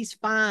it or he's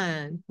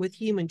fine with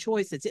human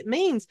choices. It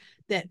means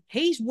that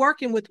he's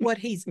working with what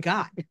he's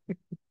got.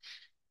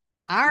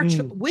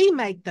 We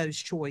make those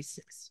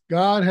choices.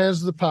 God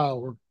has the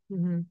power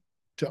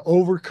to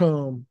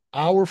overcome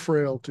our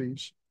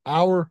frailties,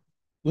 our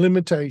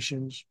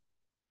limitations,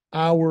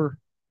 our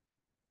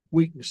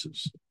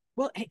weaknesses.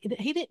 Well,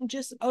 he didn't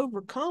just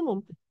overcome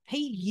them.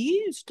 He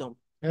used them.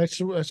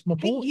 That's my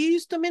point. He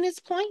used them in his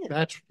plan.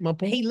 That's my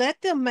point. He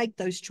let them make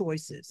those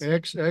choices.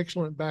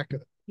 Excellent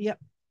backup. Yep.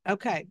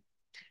 Okay.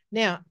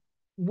 Now,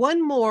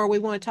 one more we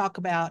want to talk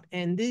about,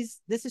 and this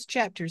is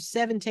chapters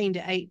 17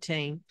 to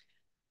 18.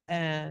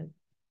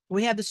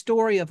 We have the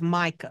story of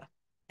Micah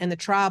and the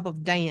tribe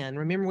of Dan.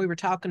 Remember, we were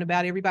talking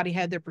about everybody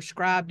had their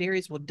prescribed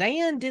areas. Well,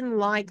 Dan didn't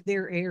like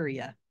their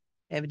area,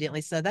 evidently,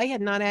 so they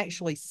had not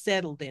actually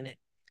settled in it.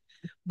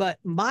 But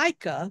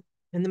Micah,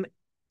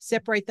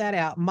 separate that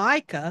out.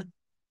 Micah,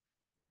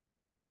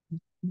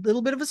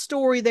 little bit of a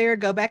story there.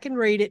 Go back and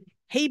read it.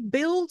 He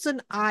builds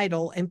an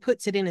idol and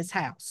puts it in his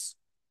house.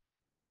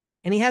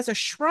 And he has a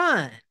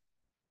shrine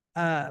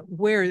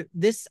where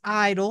this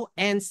idol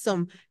and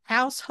some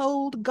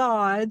household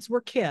gods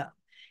were kept.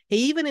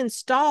 He even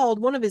installed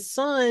one of his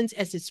sons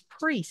as his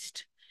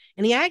priest.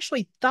 And he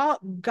actually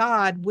thought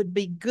God would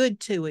be good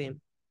to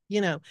him.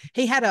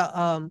 He had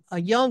a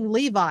young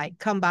Levite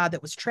come by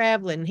that was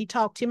traveling, and he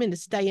talked him into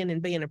staying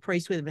and being a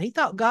priest with him. And he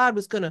thought God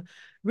was going to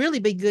really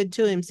be good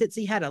to him since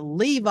he had a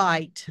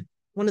Levite,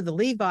 one of the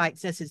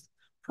Levites, as his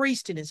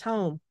priest in his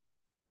home.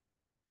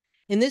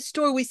 In this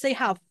story, we see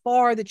how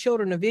far the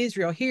children of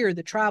Israel here,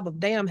 the tribe of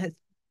Dan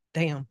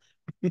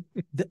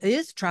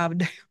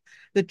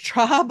the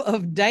tribe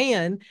of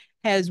Dan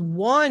has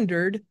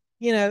wandered,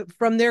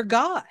 from their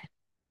God.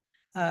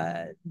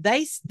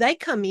 They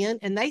come in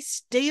and they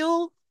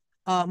steal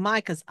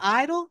Micah's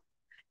idol,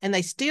 and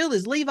they steal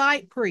his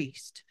Levite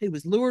priest, who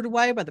was lured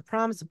away by the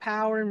promise of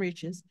power and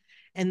riches.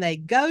 And they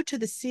go to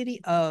the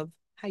city of,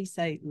 how you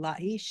say,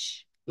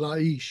 Laish.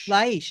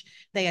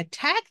 They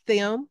attack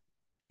them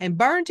and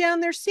burn down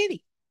their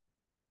city.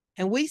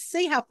 And we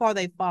see how far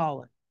they've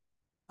fallen.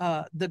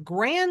 The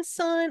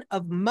grandson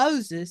of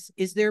Moses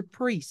is their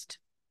priest.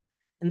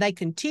 And they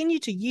continue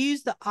to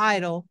use the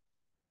idol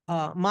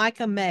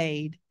Micah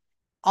made.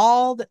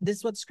 This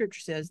is what the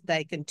scripture says.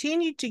 They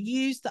continued to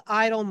use the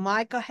idol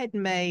Micah had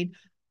made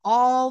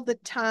all the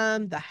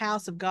time the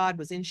house of God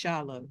was in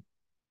Shiloh.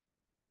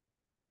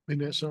 Isn't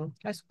that so?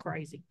 That's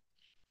crazy.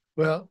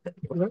 Well,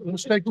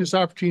 let's take this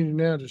opportunity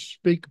now to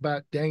speak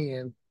about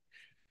Dan.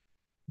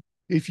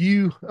 If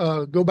you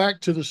go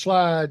back to the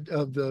slide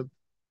of the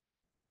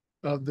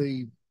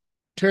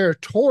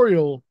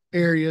territorial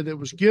area that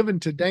was given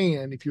to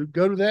Dan, if you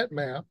go to that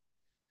map,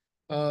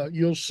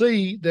 you'll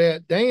see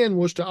that Dan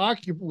was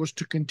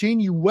to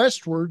continue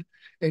westward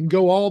and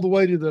go all the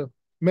way to the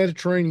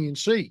Mediterranean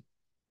Sea.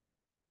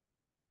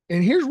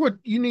 And here's what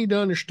you need to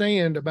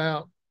understand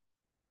about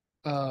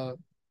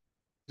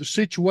the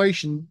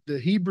situation the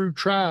Hebrew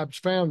tribes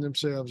found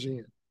themselves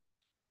in.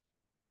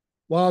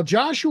 While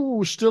Joshua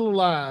was still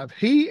alive,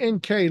 he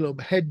and Caleb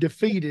had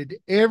defeated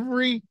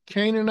every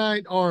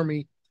Canaanite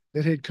army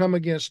that had come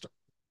against them.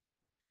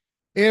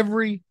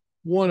 Every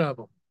one of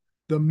them.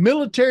 The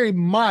military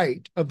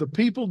might of the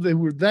people that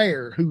were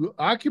there who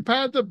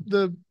occupied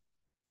the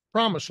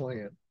promised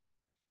land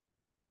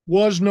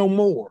was no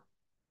more.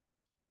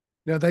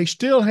 Now, they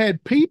still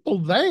had people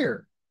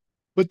there,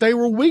 but they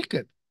were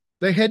weakened.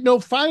 They had no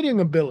fighting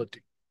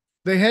ability.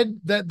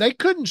 They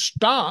couldn't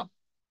stop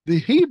the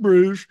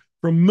Hebrews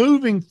from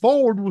moving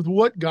forward with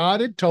what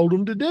God had told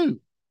them to do.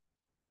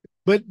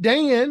 But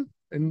Dan,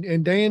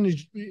 and Dan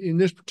is in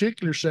this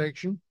particular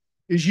section,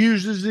 is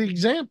used as the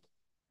example.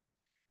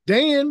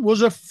 Dan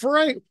was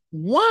afraid.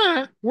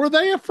 Why were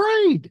they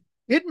afraid?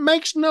 It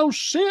makes no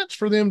sense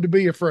for them to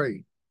be afraid.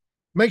 It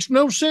makes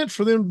no sense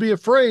for them to be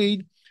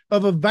afraid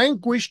of a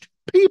vanquished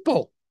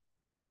people.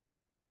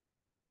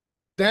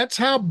 That's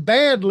how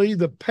badly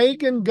the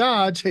pagan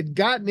gods had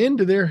gotten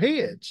into their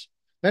heads.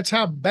 That's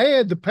how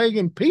bad the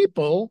pagan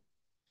people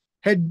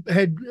had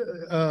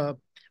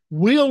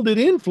wielded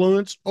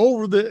influence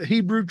over the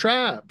Hebrew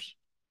tribes.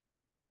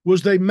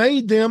 Was they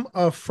made them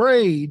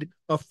afraid.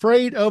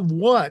 Afraid of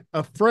what?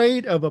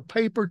 Afraid of a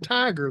paper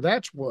tiger.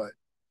 That's what.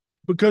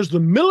 Because the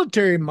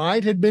military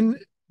might had been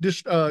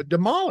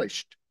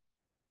demolished.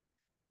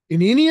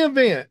 In any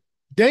event,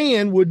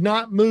 Dan would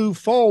not move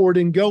forward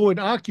and go and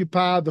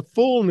occupy the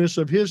fullness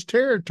of his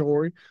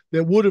territory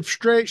that would have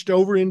stretched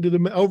over to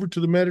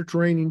the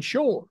Mediterranean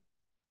shore.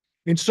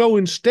 And so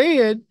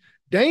instead,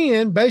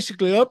 Dan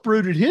basically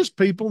uprooted his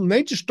people and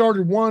they just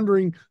started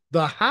wandering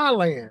the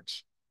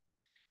highlands.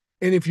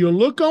 And if you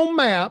look on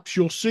maps,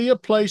 you'll see a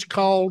place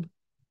called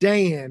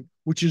Dan,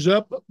 which is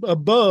up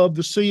above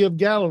the Sea of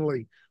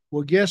Galilee.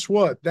 Well, guess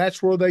what?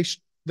 That's where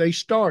they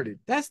started.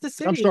 That's the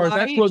I'm city. sorry,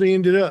 that's where they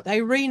ended up.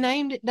 They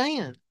renamed it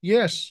Dan.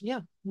 Yes.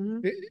 Yeah.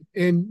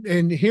 Mm-hmm.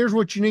 And here's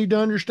what you need to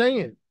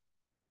understand.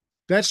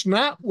 That's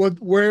not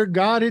where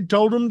God had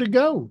told them to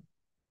go.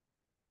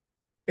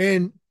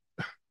 And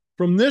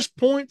from this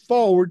point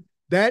forward,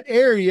 that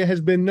area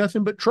has been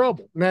nothing but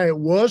trouble. Now, it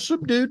was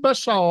subdued by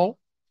Saul,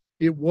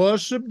 it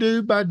was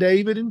subdued by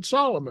David and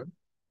Solomon,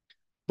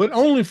 but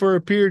only for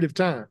a period of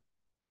time.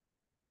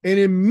 And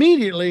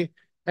immediately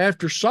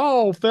after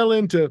Saul fell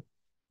into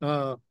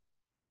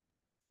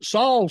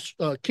Saul's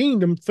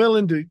kingdom fell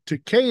into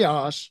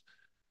chaos,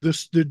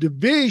 the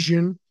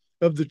division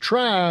of the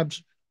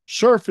tribes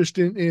surfaced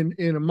in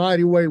a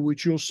mighty way,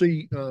 which you'll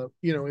see,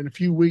 in a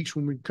few weeks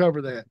when we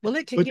cover that. Well,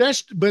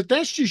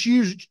 that's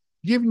just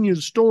giving you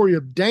the story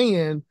of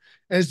Dan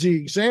as the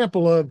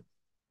example of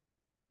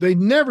they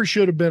never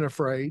should have been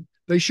afraid.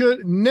 They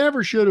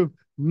never should have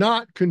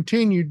not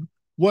continued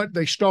what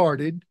they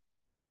started,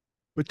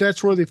 but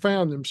that's where they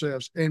found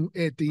themselves. And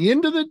at the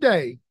end of the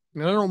day,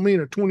 and I don't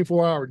mean a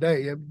 24-hour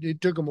day, it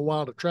took them a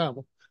while to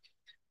travel,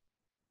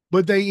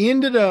 but they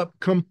ended up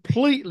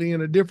completely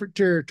in a different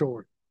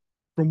territory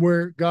from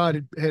where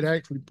God had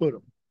actually put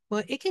them.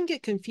 Well, it can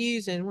get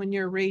confusing when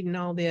you're reading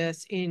all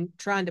this and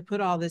trying to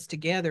put all this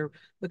together,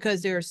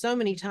 because there are so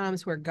many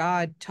times where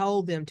God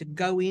told them to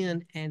go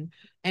in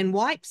and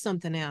wipe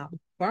something out,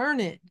 burn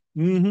it,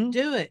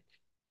 do it.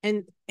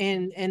 And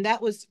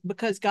that was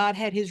because God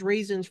had his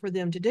reasons for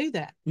them to do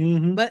that.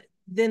 But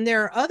then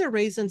there are other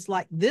reasons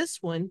like this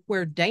one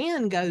where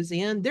Dan goes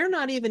in. They're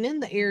not even in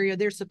the area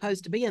they're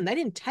supposed to be in. They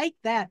didn't take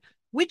that,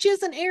 which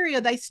is an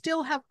area they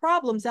still have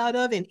problems out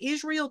of in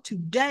Israel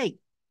today.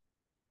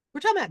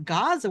 We're talking about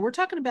Gaza. We're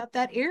talking about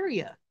that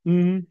area.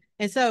 And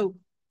so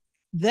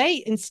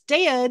they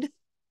instead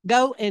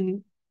go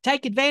and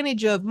take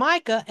advantage of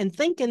Micah and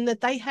thinking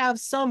that they have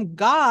some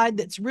God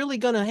that's really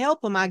going to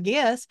help them, I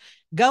guess,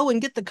 go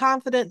and get the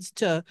confidence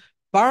to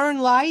burn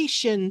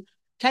Laish and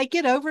take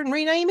it over and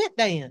rename it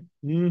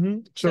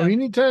Dan. So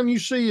anytime you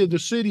see the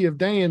city of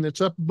Dan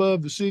that's up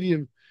above the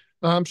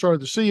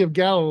the Sea of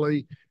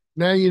Galilee,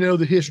 now you know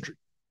the history.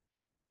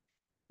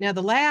 Now,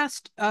 the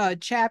last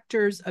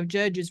chapters of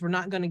Judges, we're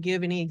not going to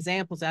give any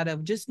examples out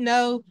of. Just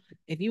know,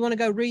 if you want to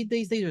go read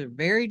these are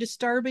very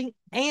disturbing,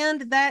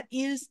 and that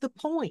is the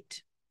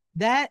point.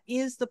 That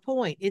is the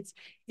point. It's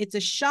a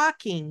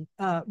shocking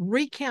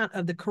recount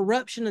of the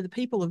corruption of the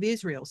people of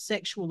Israel,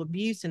 sexual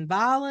abuse and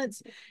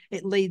violence.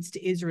 It leads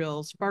to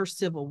Israel's first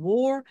civil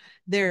war.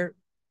 They're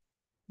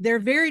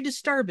very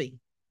disturbing.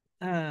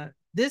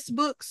 This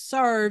book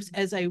serves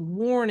as a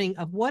warning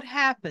of what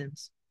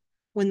happens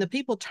when the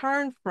people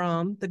turn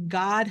from the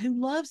God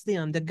who loves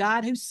them, the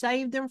God who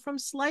saved them from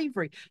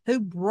slavery, who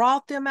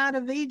brought them out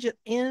of Egypt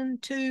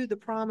into the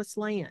promised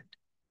land.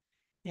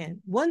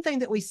 And one thing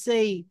that we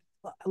see,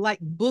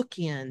 like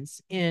bookends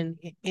in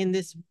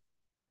this,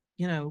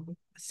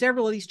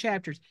 several of these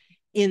chapters,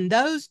 in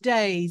those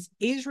days,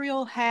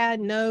 Israel had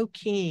no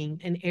king,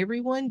 and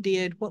everyone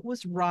did what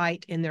was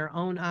right in their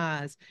own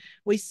eyes.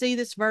 We see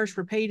this verse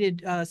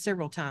repeated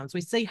several times.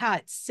 We see how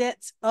it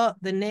sets up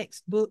the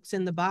next books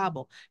in the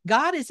Bible.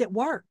 God is at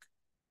work.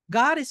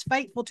 God is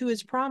faithful to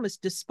his promise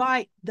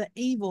despite the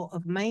evil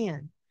of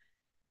man.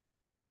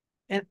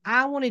 And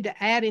I wanted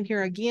to add in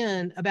here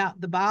again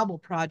about the Bible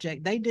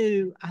Project. I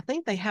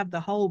think they have the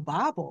whole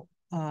Bible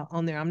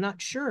on there. I'm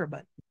not sure,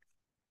 but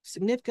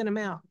significant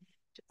amount.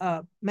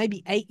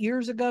 Maybe 8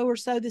 years ago or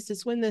so, this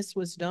is when this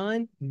was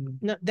done.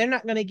 No, they're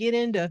not going to get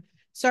into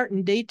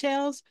certain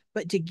details,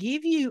 but to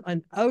give you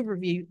an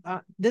overview,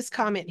 this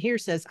comment here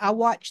says, I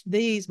watch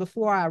these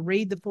before I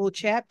read the full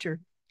chapter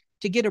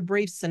to get a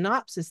brief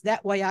synopsis.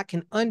 That way I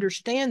can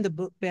understand the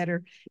book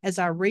better as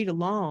I read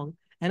along.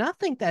 And I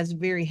think that's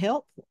very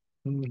helpful,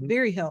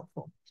 very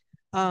helpful.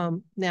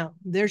 Now,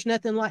 there's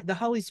nothing like the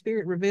Holy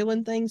Spirit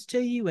revealing things to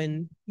you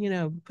and,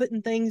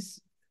 putting things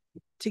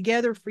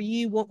together for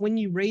you when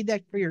you read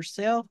that for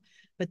yourself,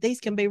 but these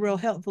can be real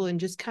helpful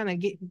and just kind of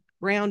get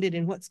grounded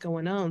in what's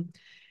going on.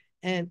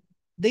 And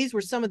these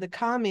were some of the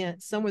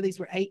comments. Some of these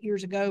were 8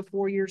 years ago,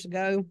 4 years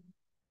ago,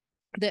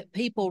 that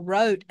people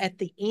wrote at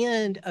the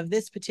end of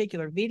this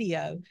particular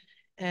video.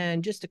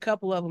 And just a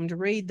couple of them to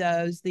read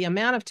those. The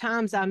amount of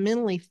times I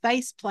mentally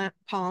face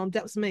palmed,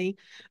 that was me,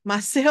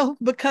 myself,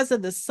 because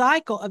of the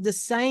cycle of the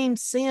same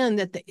sin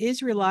that the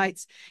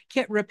Israelites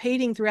kept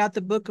repeating throughout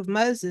the book of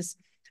Moses,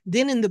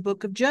 then in the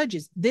book of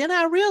Judges. Then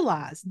I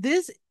realized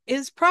this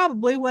is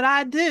probably what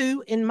I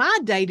do in my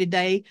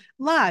day-to-day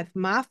life.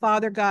 My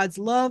Father God's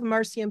love,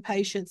 mercy, and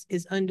patience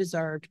is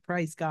undeserved.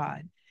 Praise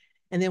God.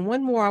 And then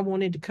one more I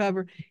wanted to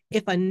cover.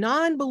 If a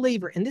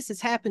non-believer, and this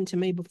has happened to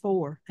me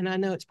before, and I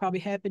know it's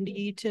probably happened to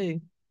you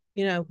too,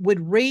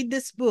 would read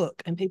this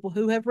book, and people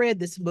who have read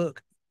this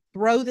book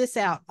throw this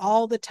out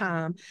all the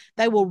time.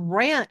 They will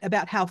rant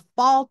about how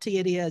faulty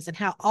it is and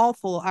how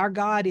awful our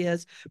God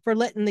is for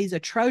letting these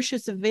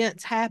atrocious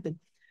events happen.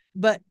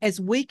 But as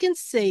we can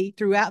see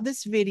throughout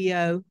this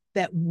video,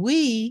 that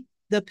we,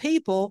 the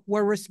people,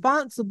 were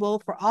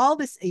responsible for all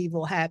this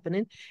evil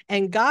happening,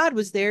 and God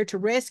was there to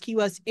rescue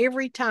us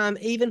every time,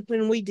 even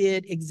when we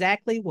did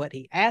exactly what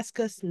he asked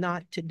us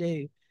not to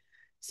do.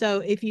 So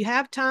if you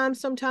have time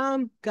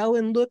sometime, go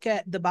and look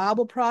at the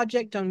Bible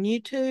Project on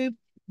YouTube.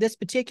 This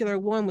particular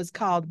one was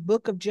called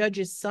Book of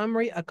Judges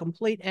Summary, a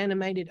complete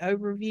animated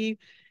overview.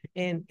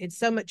 And it's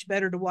so much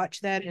better to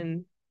watch that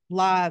in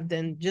live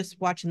than just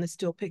watching the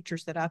still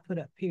pictures that I put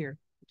up here.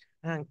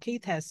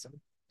 Keith has some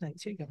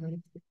things. Here you go,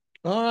 honey.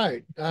 All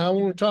right. I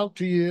want to talk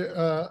to you.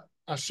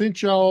 I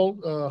sent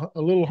y'all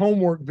a little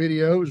homework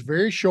video. It was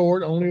very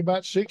short, only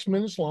about 6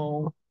 minutes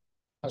long.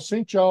 I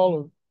sent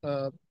y'all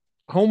a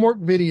homework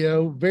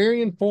video,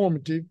 very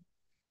informative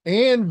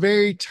and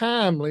very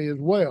timely as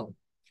well.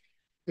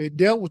 It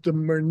dealt with the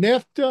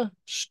Merneptah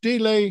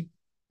stele,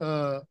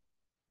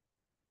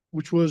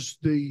 which was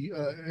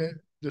the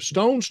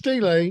stone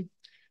stele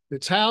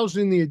that's housed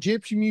in the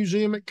Egyptian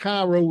Museum at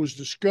Cairo, was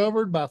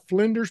discovered by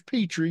Flinders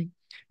Petrie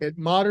at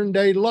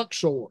modern-day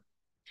Luxor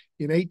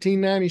in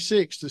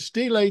 1896. The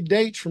stele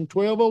dates from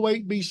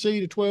 1208 BC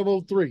to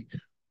 1203.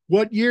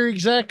 What year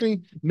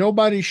exactly?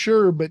 Nobody's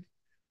sure, but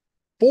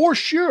for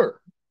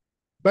sure,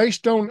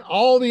 based on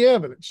all the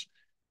evidence,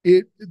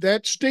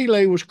 that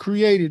stele was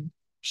created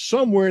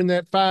somewhere in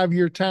that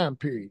 5-year time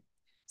period.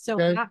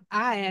 So okay?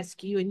 I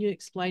ask you, and you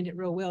explained it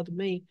real well to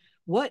me,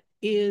 what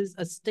is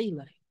a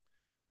stele?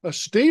 A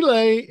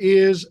stele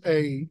is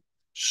a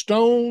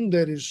stone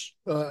that is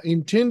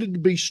intended to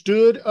be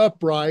stood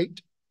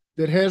upright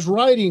that has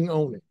writing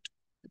on it.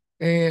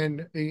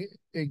 And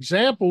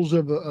examples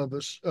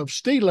of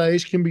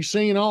steles can be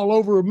seen all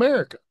over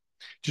America.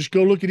 Just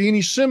go look at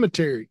any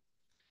cemetery.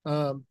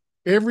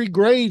 Every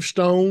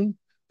gravestone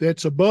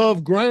that's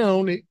above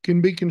ground, it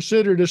can be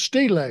considered a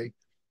stele.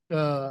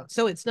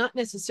 So it's not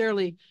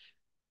necessarily,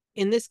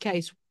 in this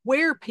case,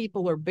 where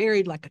people are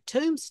buried like a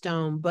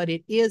tombstone, but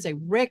it is a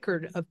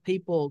record of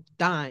people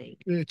dying.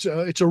 It's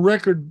a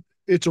record.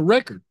 It's a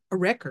record. A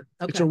record.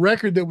 Okay. It's a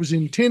record that was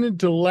intended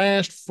to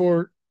last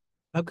for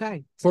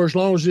as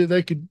long as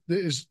they could,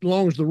 as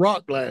long as the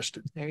rock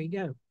lasted. There you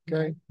go.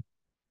 Okay.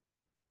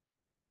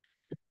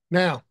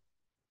 Now,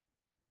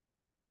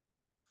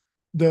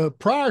 the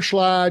prior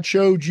slide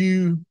showed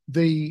you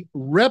the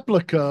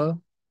replica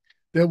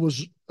that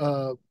was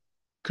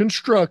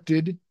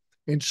constructed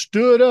and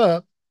stood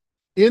up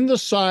in the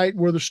site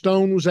where the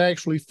stone was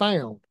actually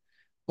found.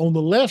 On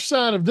the left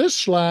side of this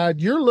slide,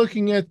 you're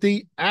looking at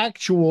the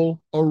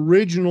actual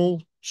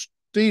original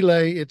stele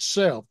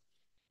itself.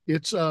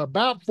 It's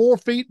about 4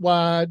 feet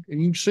wide,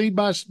 and you can see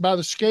by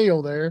the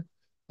scale there,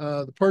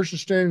 the person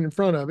standing in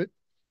front of it.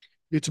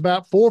 It's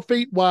about 4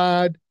 feet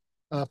wide,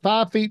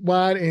 5 feet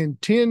wide,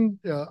 and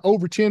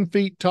over 10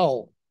 feet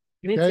tall.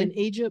 And it's in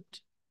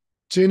Egypt?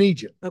 It's in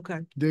Egypt.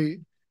 Okay.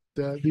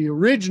 The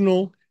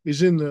original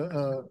is in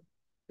the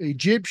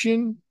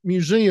Egyptian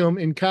Museum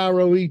in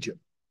Cairo, Egypt.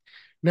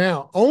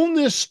 Now, on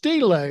this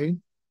stele,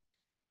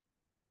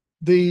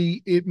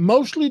 it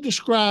mostly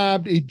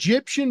described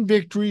Egyptian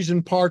victories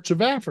in parts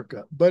of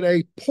Africa, but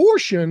a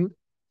portion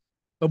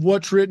of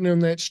what's written on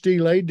that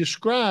stele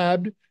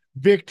described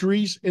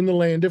victories in the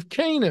land of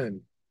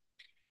Canaan.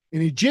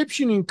 And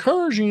Egyptian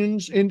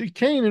incursions into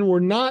Canaan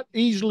were not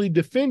easily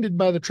defended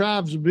by the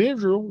tribes of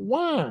Israel.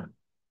 Why?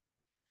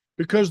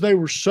 Because they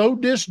were so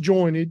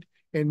disjointed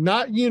and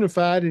not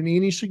unified in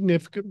any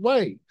significant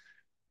way.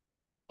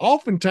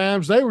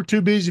 Oftentimes, they were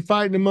too busy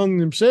fighting among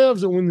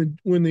themselves that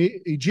when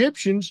the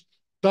Egyptians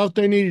thought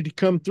they needed to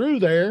come through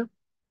there,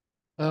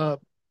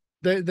 there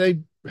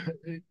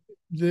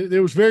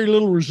was very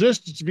little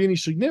resistance of any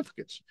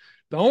significance.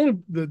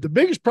 The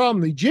biggest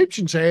problem the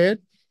Egyptians had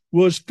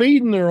was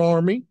feeding their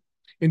army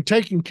and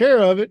taking care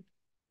of it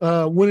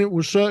when it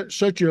was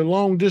such a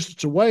long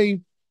distance away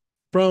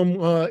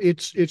from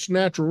its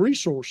natural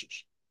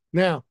resources.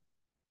 Now,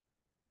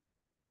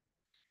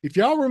 if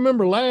y'all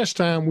remember last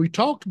time, we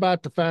talked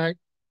about the fact,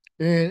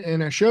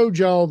 and I showed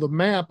y'all the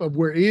map of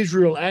where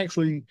Israel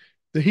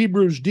the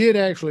Hebrews did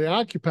actually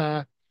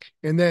occupy,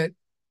 and that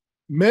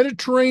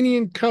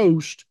Mediterranean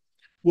coast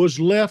was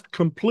left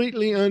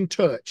completely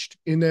untouched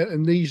in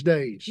these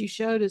days. You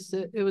showed us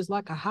that it was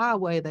like a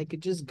highway. They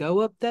could just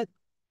go up that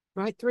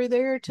right through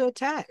there to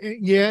attack.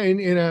 Yeah,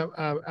 and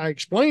I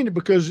explained it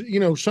because,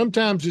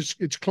 sometimes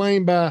it's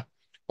claimed by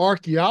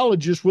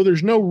archaeologists, well,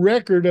 there's no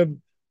record of,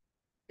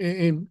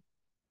 and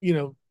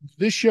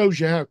this shows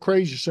you how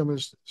crazy some of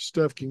this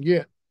stuff can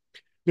get.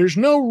 There's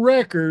no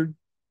record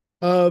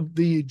of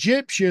the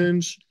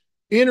Egyptians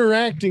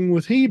interacting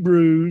with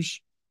Hebrews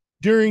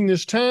during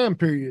this time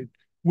period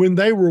when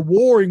they were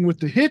warring with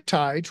the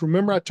Hittites.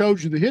 Remember, I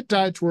told you the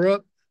Hittites were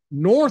up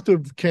north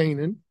of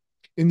Canaan,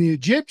 and the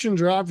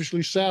Egyptians are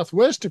obviously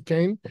southwest of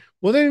Canaan.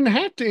 Well, they didn't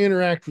have to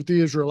interact with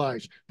the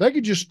Israelites. They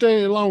could just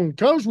stay along the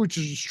coast, which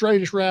is the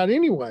straightest route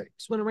anyway.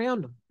 Just went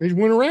around them. They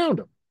went around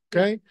them.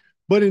 Okay.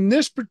 But in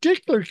this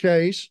particular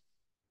case,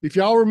 if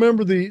y'all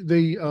remember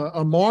the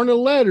Amarna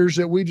letters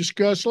that we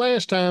discussed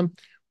last time,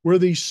 where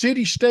these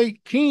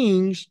city-state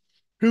kings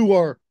who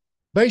are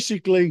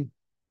basically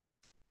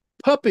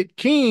puppet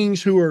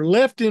kings who are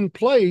left in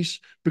place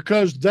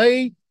because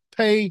they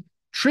pay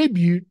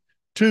tribute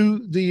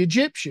to the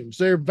Egyptians.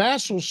 They're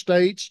vassal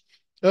states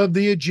of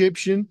the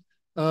Egyptian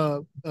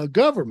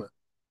government,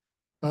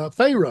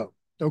 Pharaoh.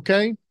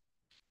 Okay.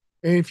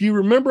 And if you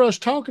remember us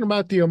talking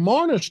about the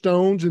Amarna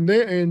stones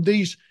and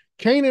these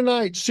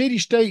Canaanite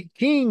city-state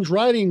kings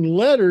writing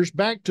letters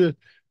back to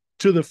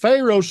the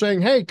Pharaoh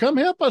saying, "Hey, come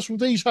help us with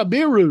these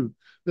Habiru.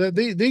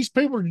 These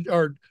people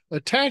are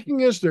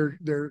attacking us.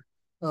 They're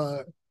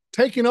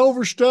taking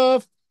over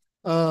stuff."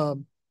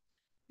 You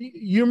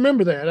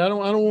remember that? I don't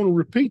want to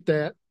repeat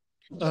that.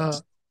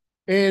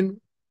 And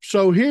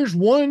so here's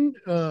one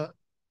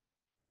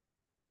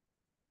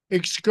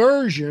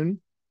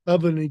excursion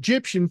of an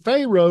Egyptian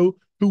Pharaoh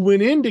who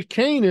went into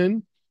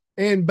Canaan,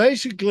 and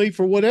basically,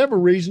 for whatever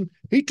reason,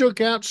 he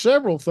took out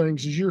several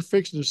things, as you're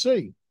fixing to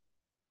see.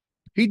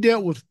 He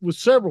dealt with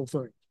several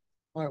things.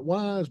 All right,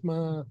 why is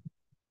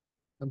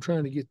I'm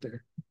trying to get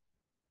there.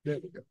 There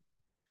we go.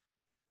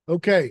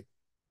 Okay.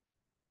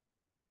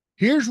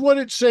 Here's what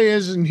it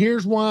says, and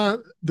here's why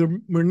the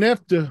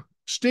Merneptah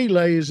stele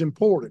is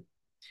important.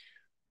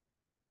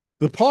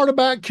 The part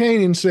about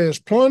Canaan says,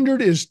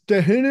 plundered is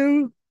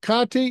Tehenu,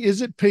 Kati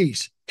is at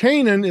peace.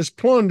 Canaan is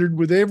plundered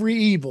with every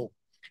evil.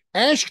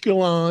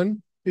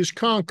 Ashkelon is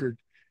conquered.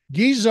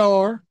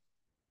 Gezer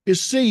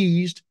is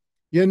seized.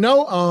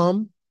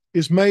 Yanoam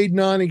is made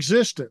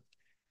non-existent.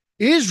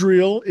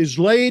 Israel is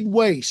laid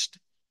waste.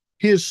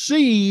 His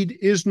seed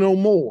is no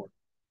more.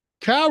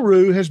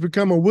 Kairu has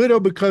become a widow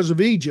because of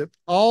Egypt.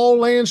 All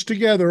lands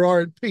together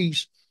are at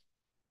peace.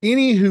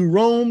 Any who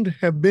roamed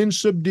have been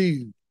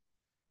subdued.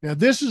 Now,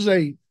 this is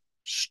a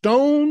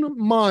stone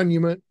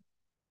monument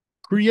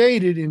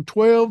created in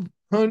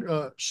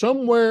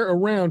somewhere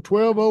around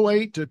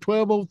 1208 to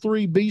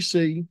 1203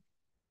 BC.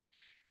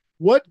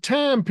 What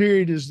time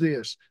period is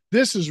this?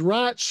 This is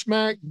right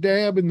smack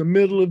dab in the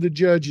middle of the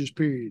Judges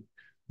period.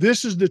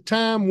 This is the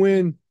time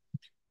when,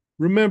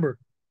 remember,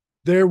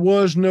 there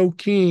was no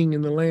king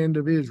in the land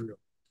of Israel.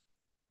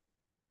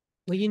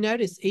 Well, you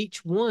notice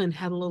each one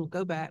had a little,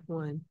 go back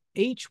one.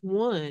 Each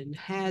one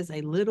has a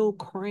little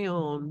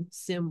crown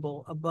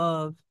symbol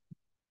above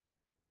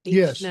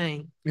each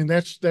name. And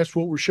that's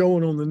what we're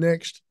showing on the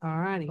next. All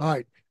righty. All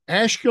right.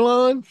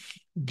 Ashkelon,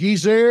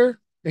 Gezer,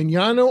 and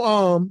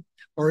Yanoam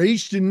are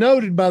each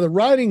denoted by the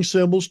writing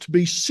symbols to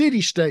be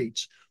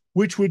city-states,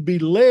 which would be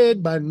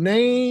led by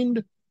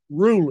named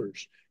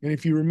rulers. And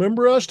if you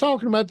remember us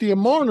talking about the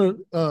Amarna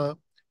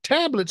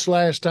tablets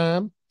last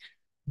time,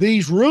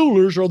 these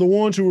rulers are the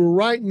ones who were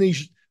writing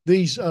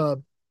these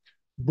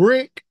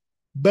brick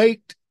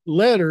baked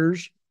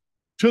letters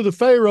to the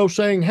Pharaoh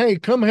saying, "Hey,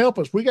 come help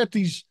us. We got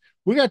these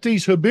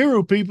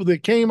Habiru people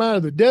that came out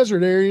of the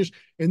desert areas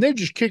and they're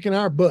just kicking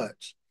our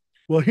butts."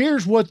 Well,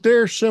 here's what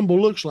their symbol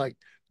looks like.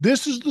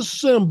 This is the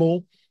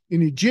symbol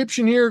in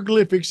Egyptian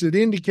hieroglyphics that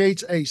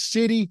indicates a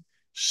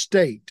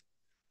city-state.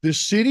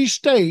 This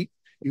city-state,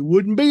 it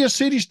wouldn't be a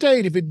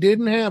city-state if it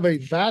didn't have a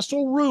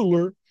vassal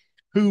ruler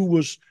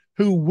who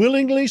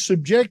willingly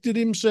subjected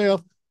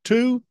himself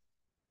to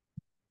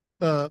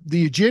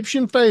the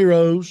Egyptian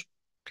pharaohs,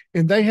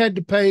 and they had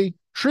to pay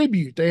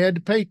tribute. They had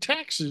to pay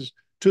taxes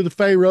to the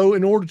Pharaoh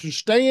in order to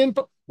stay in.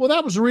 Well,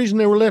 that was the reason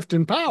they were left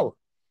in power,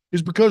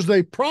 is because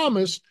they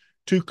promised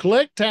to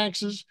collect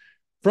taxes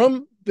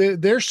from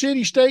their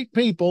city-state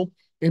people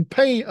and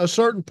pay a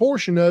certain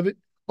portion of it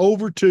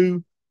over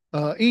to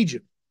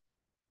Egypt.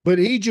 But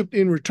Egypt,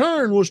 in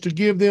return, was to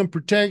give them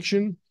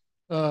protection,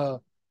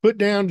 put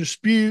down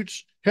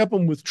disputes, help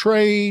them with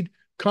trade,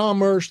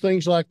 commerce,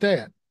 things like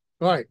that.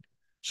 All right.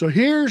 So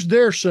here's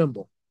their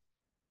symbol.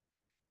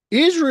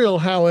 Israel,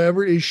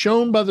 however, is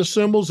shown by the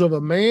symbols of a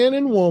man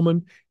and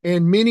woman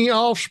and many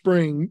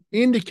offspring,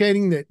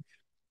 indicating that,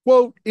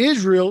 quote,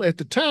 Israel at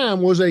the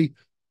time was a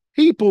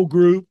people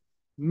group,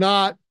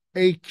 not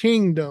a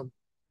kingdom.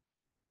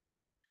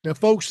 Now,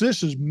 folks,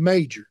 this is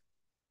major.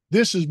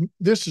 This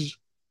is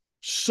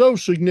so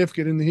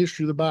significant in the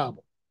history of the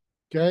Bible.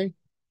 Okay.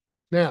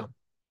 Now,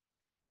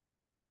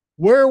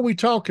 where are we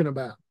talking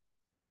about?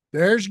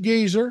 There's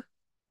Gezer.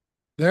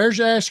 There's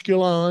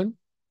Ashkelon.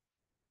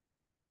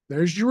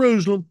 There's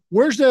Jerusalem.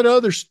 Where's that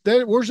other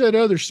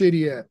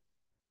city at?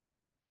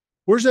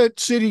 Where's that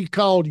city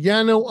called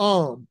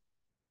Yanoam?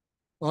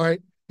 All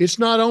right. It's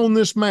not on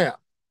this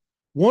map.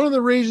 One of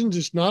the reasons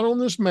it's not on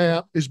this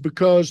map is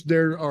because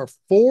there are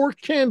 4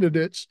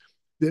 candidates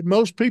that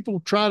most people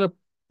try to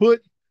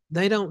put.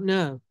 They don't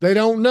know. They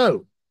don't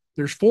know.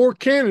 There's 4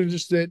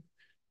 candidates that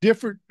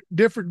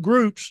different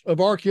groups of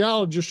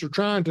archaeologists are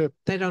trying to.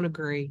 They don't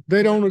agree.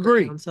 They don't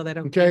agree. So they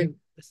don't. Okay.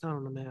 It's not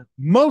on the map.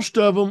 Most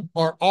of them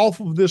are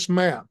off of this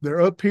map. They're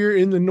up here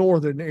in the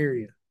northern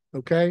area.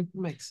 Okay.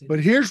 Makes sense.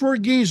 But here's where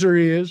Gezer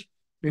is,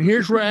 and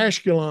here's where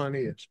Ashkelon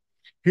is.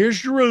 Here's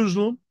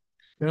Jerusalem.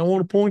 And I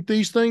want to point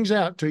these things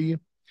out to you.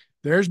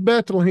 There's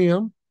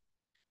Bethlehem,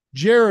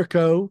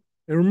 Jericho,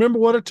 And remember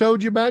what I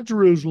told you about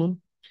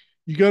Jerusalem.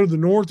 You go to the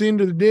north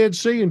end of the Dead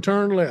Sea and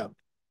turn left,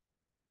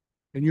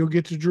 and you'll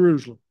get to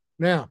Jerusalem.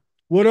 Now,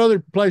 what other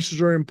places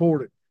are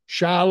important?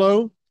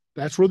 Shiloh,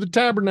 that's where the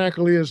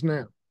tabernacle is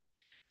now.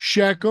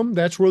 Shechem,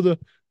 that's where the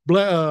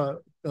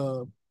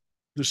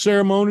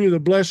ceremony of the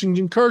blessings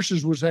and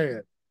curses was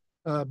had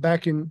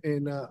back in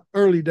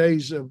early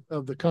days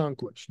of the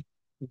conquest.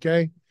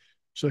 Okay,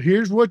 so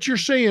here's what you're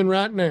seeing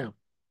right now.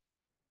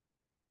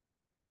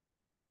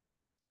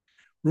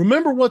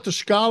 Remember what the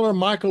scholar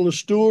Michael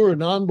Lestour, a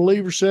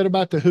non-believer, said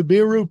about the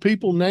Hebiru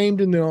people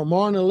named in the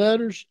Amarna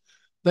letters?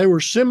 They were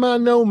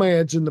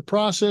semi-nomads in the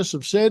process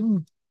of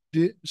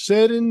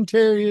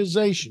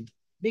sedentarization.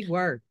 Big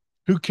word.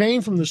 Who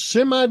came from the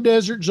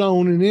semi-desert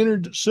zone and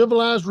entered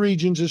civilized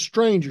regions as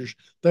strangers.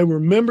 They were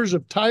members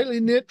of tightly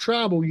knit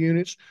tribal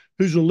units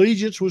whose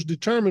allegiance was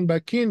determined by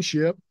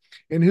kinship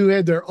and who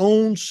had their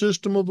own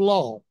system of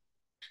law.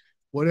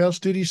 What else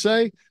did he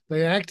say?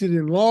 They acted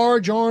in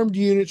large armed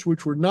units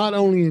which were not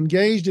only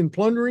engaged in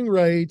plundering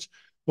raids,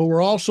 but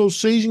were also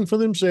seizing for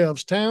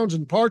themselves towns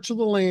and parts of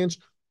the lands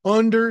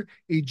under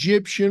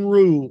Egyptian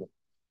rule.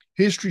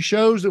 History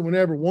shows that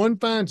whenever one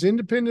finds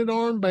independent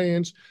armed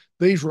bands,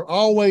 these were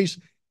always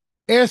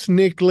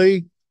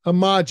ethnically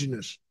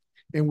homogenous.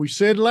 And we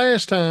said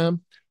last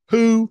time,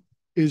 who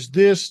is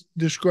this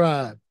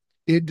describe?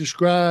 It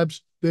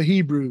describes the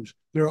Hebrews.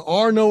 There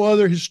are no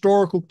other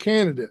historical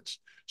candidates.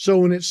 So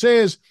when it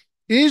says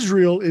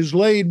Israel is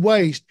laid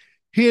waste,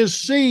 his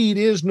seed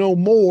is no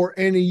more,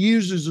 and he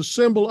uses a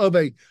symbol of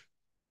a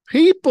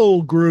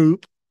people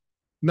group,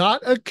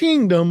 not a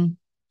kingdom,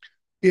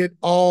 it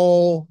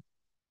all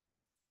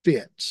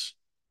fits.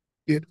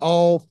 It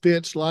all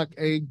fits like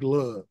a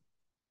glove.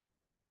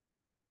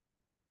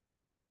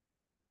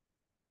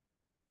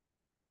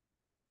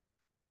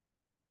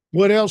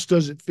 What else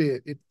does it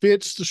fit? It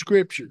fits the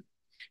scripture.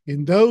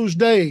 In those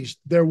days,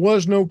 there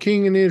was no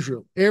king in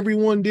Israel.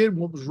 Everyone did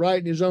what was right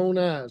in his own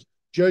eyes.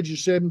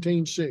 Judges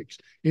 17:6.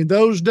 In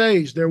those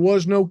days, there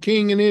was no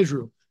king in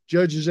Israel.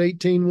 Judges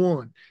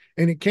 18:1.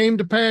 And it came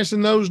to pass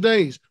in those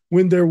days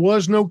when there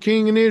was no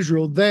king in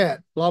Israel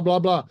that, blah, blah,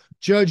 blah.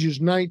 Judges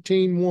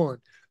 19:1.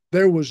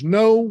 There was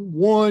no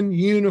one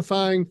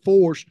unifying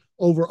force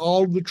over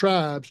all of the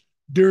tribes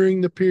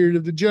during the period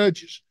of the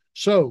judges.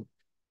 So,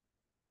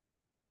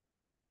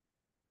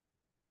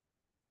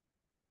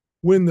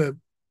 when the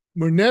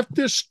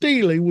Merneptah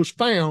Stele was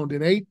found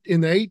in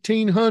the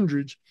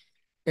 1800s,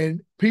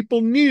 and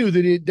people knew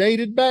that it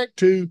dated back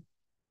to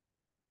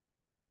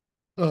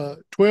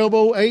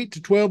 1208 to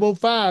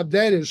 1205,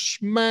 that is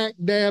smack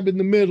dab in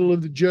the middle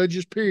of the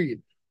Judges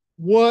period.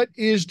 What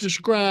is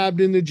described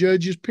in the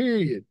Judges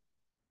period?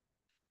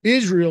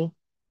 Israel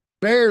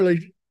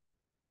barely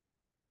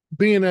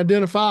being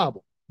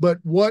identifiable. But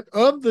what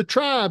of the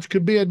tribes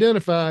could be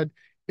identified,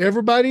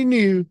 everybody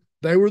knew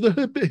they were the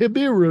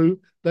Hebiru.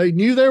 They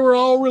knew they were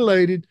all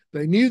related.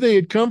 They knew they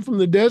had come from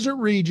the desert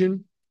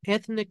region.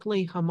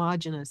 Ethnically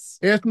homogenous.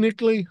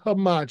 Ethnically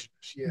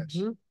homogenous, yes.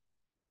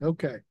 Mm-hmm.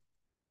 Okay.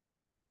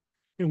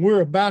 And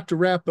we're about to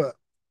wrap up.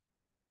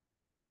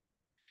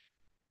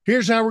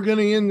 Here's how we're going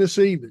to end this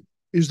evening.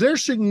 Is there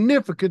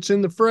significance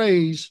in the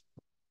phrase,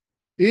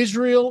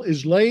 Israel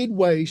is laid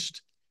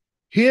waste,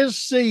 his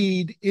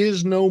seed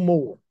is no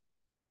more?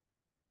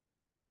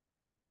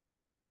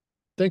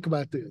 Think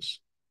about this.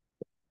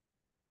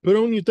 Put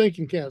on your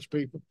thinking caps,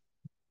 people.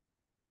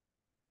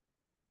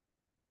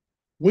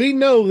 We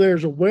know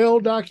there's a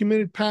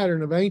well-documented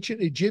pattern of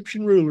ancient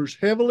Egyptian rulers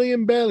heavily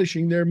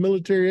embellishing their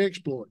military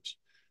exploits.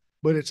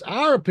 But it's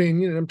our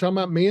opinion, and I'm talking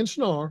about me and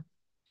Snar,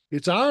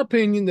 it's our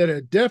opinion that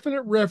a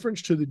definite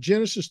reference to the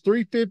Genesis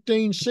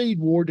 3:15 seed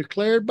war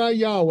declared by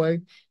Yahweh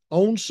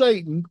on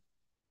Satan,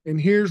 and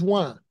here's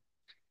why.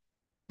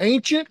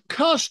 Ancient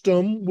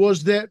custom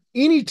was that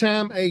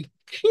anytime a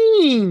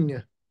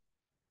king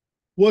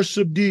was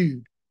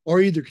subdued or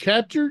either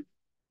captured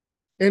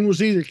and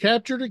was either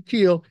captured or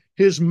killed,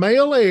 his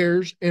male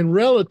heirs and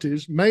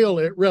relatives, male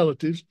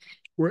relatives,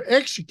 were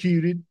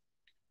executed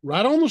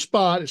right on the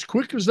spot as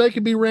quick as they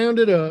could be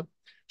rounded up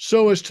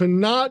so as to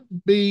not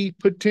be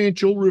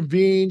potential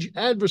revenge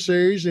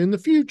adversaries in the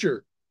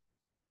future.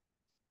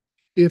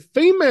 If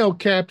female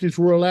captives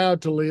were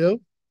allowed to live,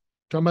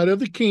 talking about of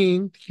the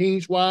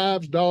king's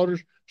wives,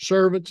 daughters,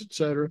 servants,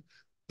 etc.,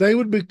 they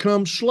would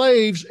become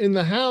slaves in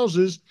the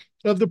houses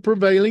of the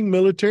prevailing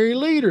military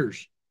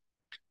leaders.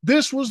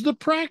 This was the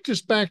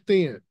practice back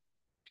then.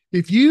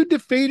 If you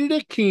defeated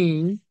a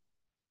king,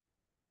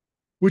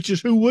 which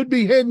is who would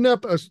be heading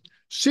up a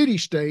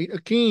city-state, a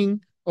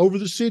king over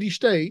the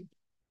city-state,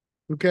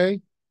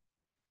 okay,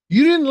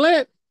 you didn't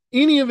let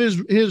any of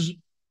his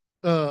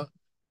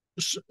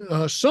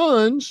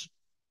sons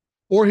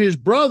or his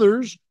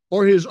brothers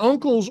or his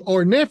uncles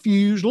or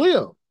nephews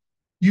live.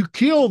 You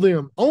kill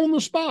them on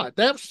the spot.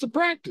 That's the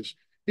practice.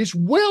 It's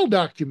well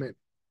documented,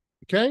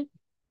 okay?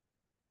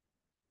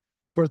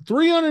 For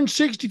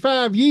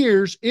 365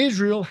 years,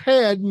 Israel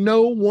had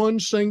no one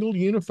single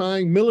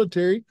unifying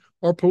military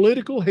or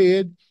political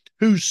head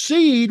whose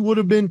seed would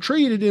have been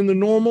treated in the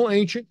normal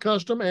ancient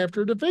custom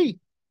after defeat.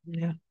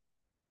 Yeah.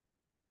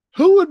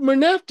 Who would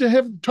Merneptah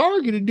have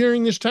targeted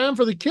during this time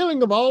for the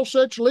killing of all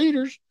such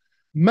leaders,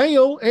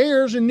 male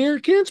heirs, and near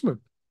kinsmen?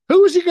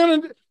 Who was he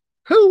going to?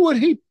 Who would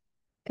he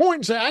point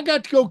and say, "I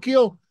got to go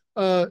kill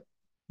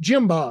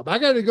Jim Bob. I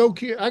got to go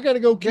kill. I got to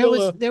go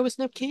kill." There was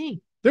no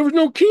king. There was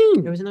no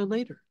king. There was no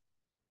leader.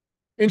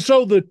 And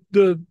so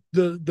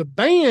the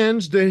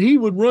bands that he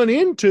would run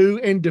into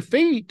and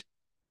defeat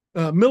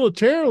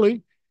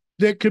militarily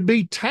that could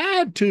be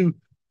tied to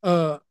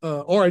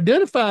or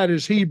identified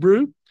as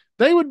Hebrew,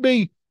 they would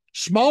be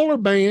smaller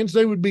bands.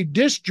 They would be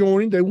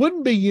disjointed. They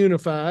wouldn't be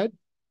unified.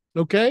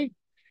 Okay.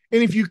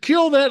 And if you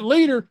kill that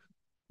leader,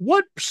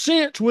 what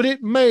sense would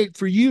it make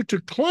for you to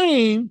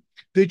claim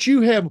that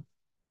you have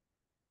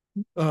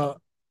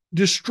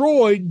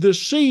destroyed the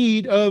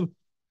seed of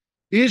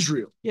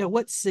Israel? Yeah.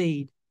 What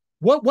seed?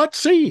 What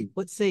seed?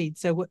 What seed?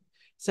 So what?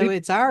 So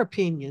it's our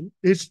opinion.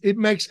 It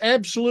makes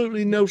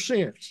absolutely no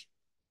sense.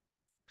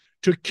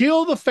 To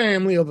kill the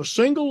family of a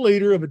single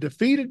leader of a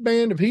defeated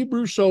band of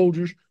Hebrew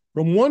soldiers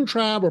from one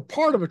tribe or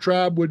part of a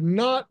tribe would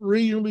not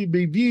reasonably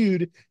be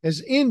viewed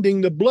as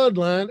ending the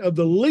bloodline of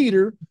the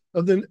leader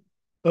of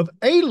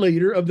a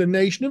leader of the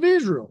nation of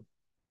Israel.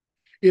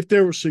 If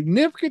there was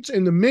significance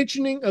in the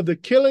mentioning of the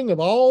killing of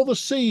all the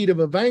seed of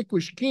a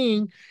vanquished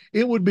king,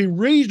 it would be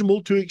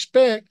reasonable to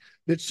expect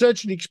that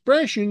such an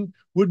expression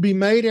would be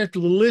made after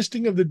the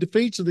listing of the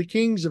defeats of the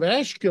kings of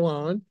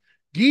Ashkelon,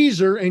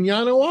 Gezer, and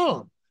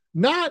Yanoam,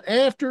 not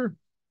after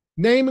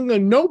naming a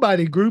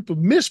nobody group of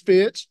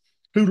misfits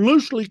who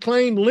loosely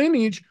claimed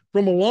lineage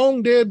from a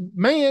long dead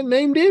man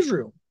named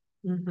Israel.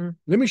 Mm-hmm.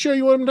 Let me show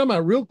you what I'm talking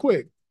about real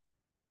quick.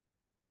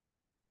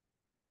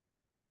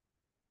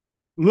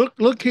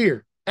 Look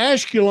here.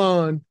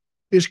 Ashkelon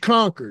is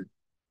conquered.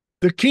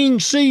 The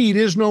king's seed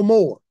is no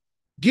more.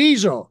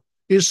 Gezer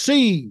is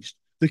seized.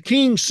 The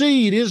king's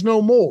seed is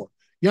no more.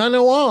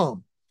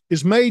 Yanoam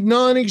is made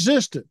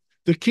non-existent.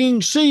 The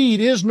king's seed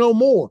is no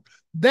more.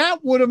 That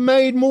would have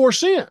made more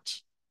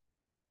sense.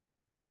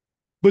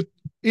 But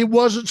it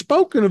wasn't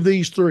spoken of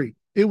these three.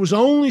 It was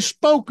only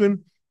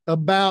spoken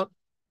about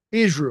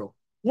Israel.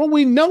 Well,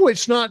 we know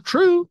it's not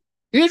true.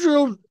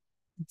 Israel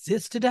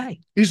exists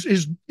today.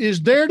 Is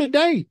there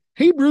today.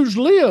 Hebrews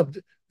lived.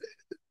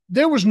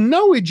 There was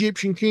no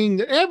Egyptian king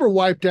that ever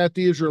wiped out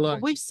the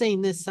Israelites. We've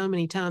seen this so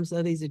many times,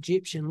 though. These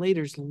Egyptian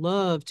leaders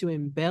love to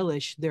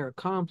embellish their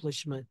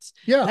accomplishments.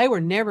 Yeah. They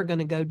were never going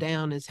to go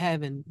down as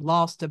having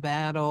lost a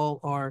battle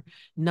or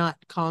not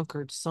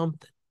conquered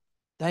something.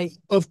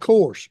 Of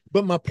course.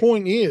 But my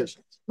point is,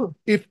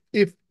 if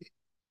it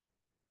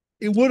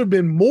would have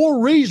been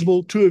more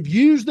reasonable to have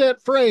used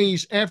that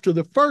phrase after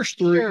the first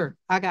three. Sure,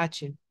 I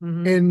got you.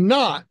 Mm-hmm. And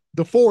not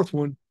the fourth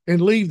one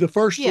and leave the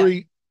first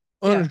three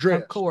unaddressed.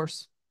 Yeah, of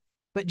course.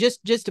 But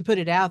just to put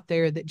it out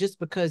there that just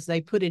because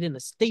they put it in a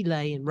stele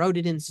and wrote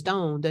it in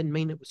stone doesn't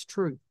mean it was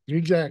true.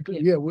 Exactly.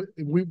 Yeah,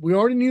 we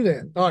already knew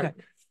that. All right.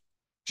 Okay.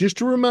 Just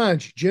to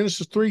remind you,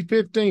 Genesis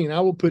 3:15, I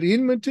will put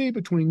enmity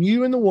between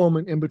you and the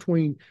woman and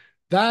between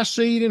thy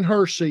seed and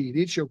her seed.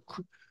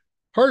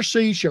 Her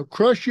seed shall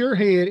crush your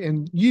head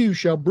and you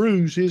shall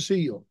bruise his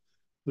heel.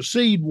 The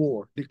seed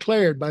war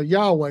declared by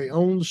Yahweh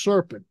on the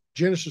serpent.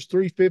 Genesis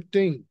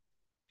 3:15.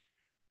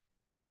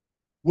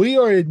 We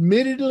are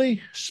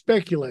admittedly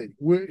speculating.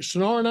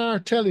 Sonar and I are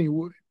telling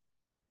you,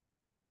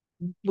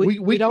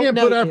 we can't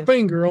put our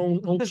finger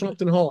on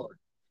something hard.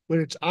 But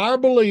it's our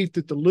belief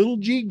that the little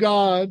g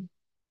god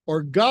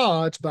or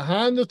gods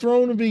behind the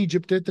throne of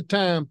Egypt at the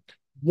time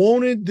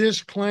wanted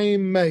this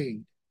claim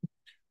made.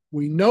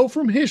 We know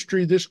from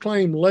history this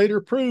claim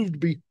later proved to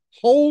be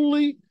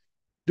wholly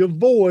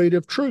devoid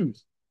of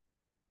truth.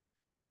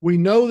 We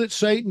know that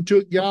Satan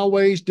took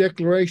Yahweh's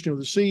declaration of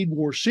the seed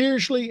war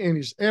seriously, and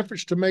his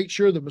efforts to make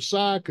sure the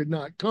Messiah could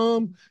not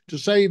come to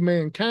save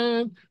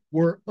mankind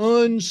were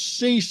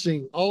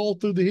unceasing all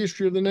through the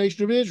history of the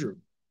nation of Israel.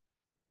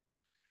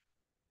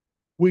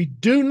 We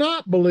do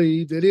not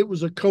believe that it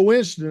was a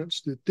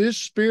coincidence that this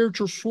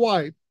spiritual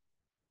swipe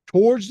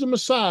towards the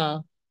Messiah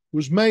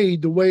was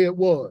made the way it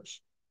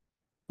was,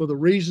 for the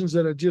reasons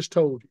that I just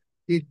told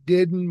you. It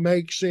didn't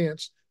make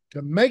sense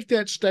to make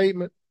that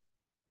statement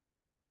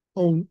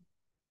on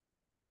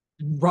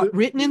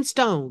written in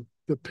stone.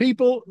 The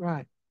people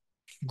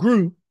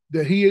group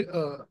that he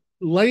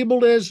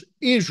labeled as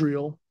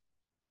Israel,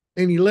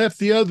 and he left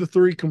the other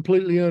three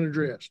completely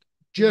unaddressed.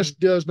 Just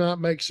does not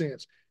make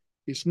sense.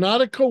 It's not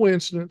a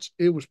coincidence.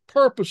 It was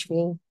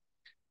purposeful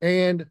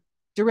and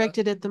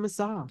directed at the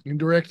Messiah. And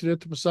directed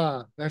at the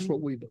Messiah. That's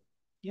what we do.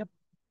 Yep.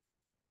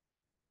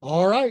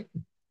 All right.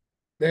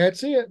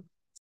 That's it.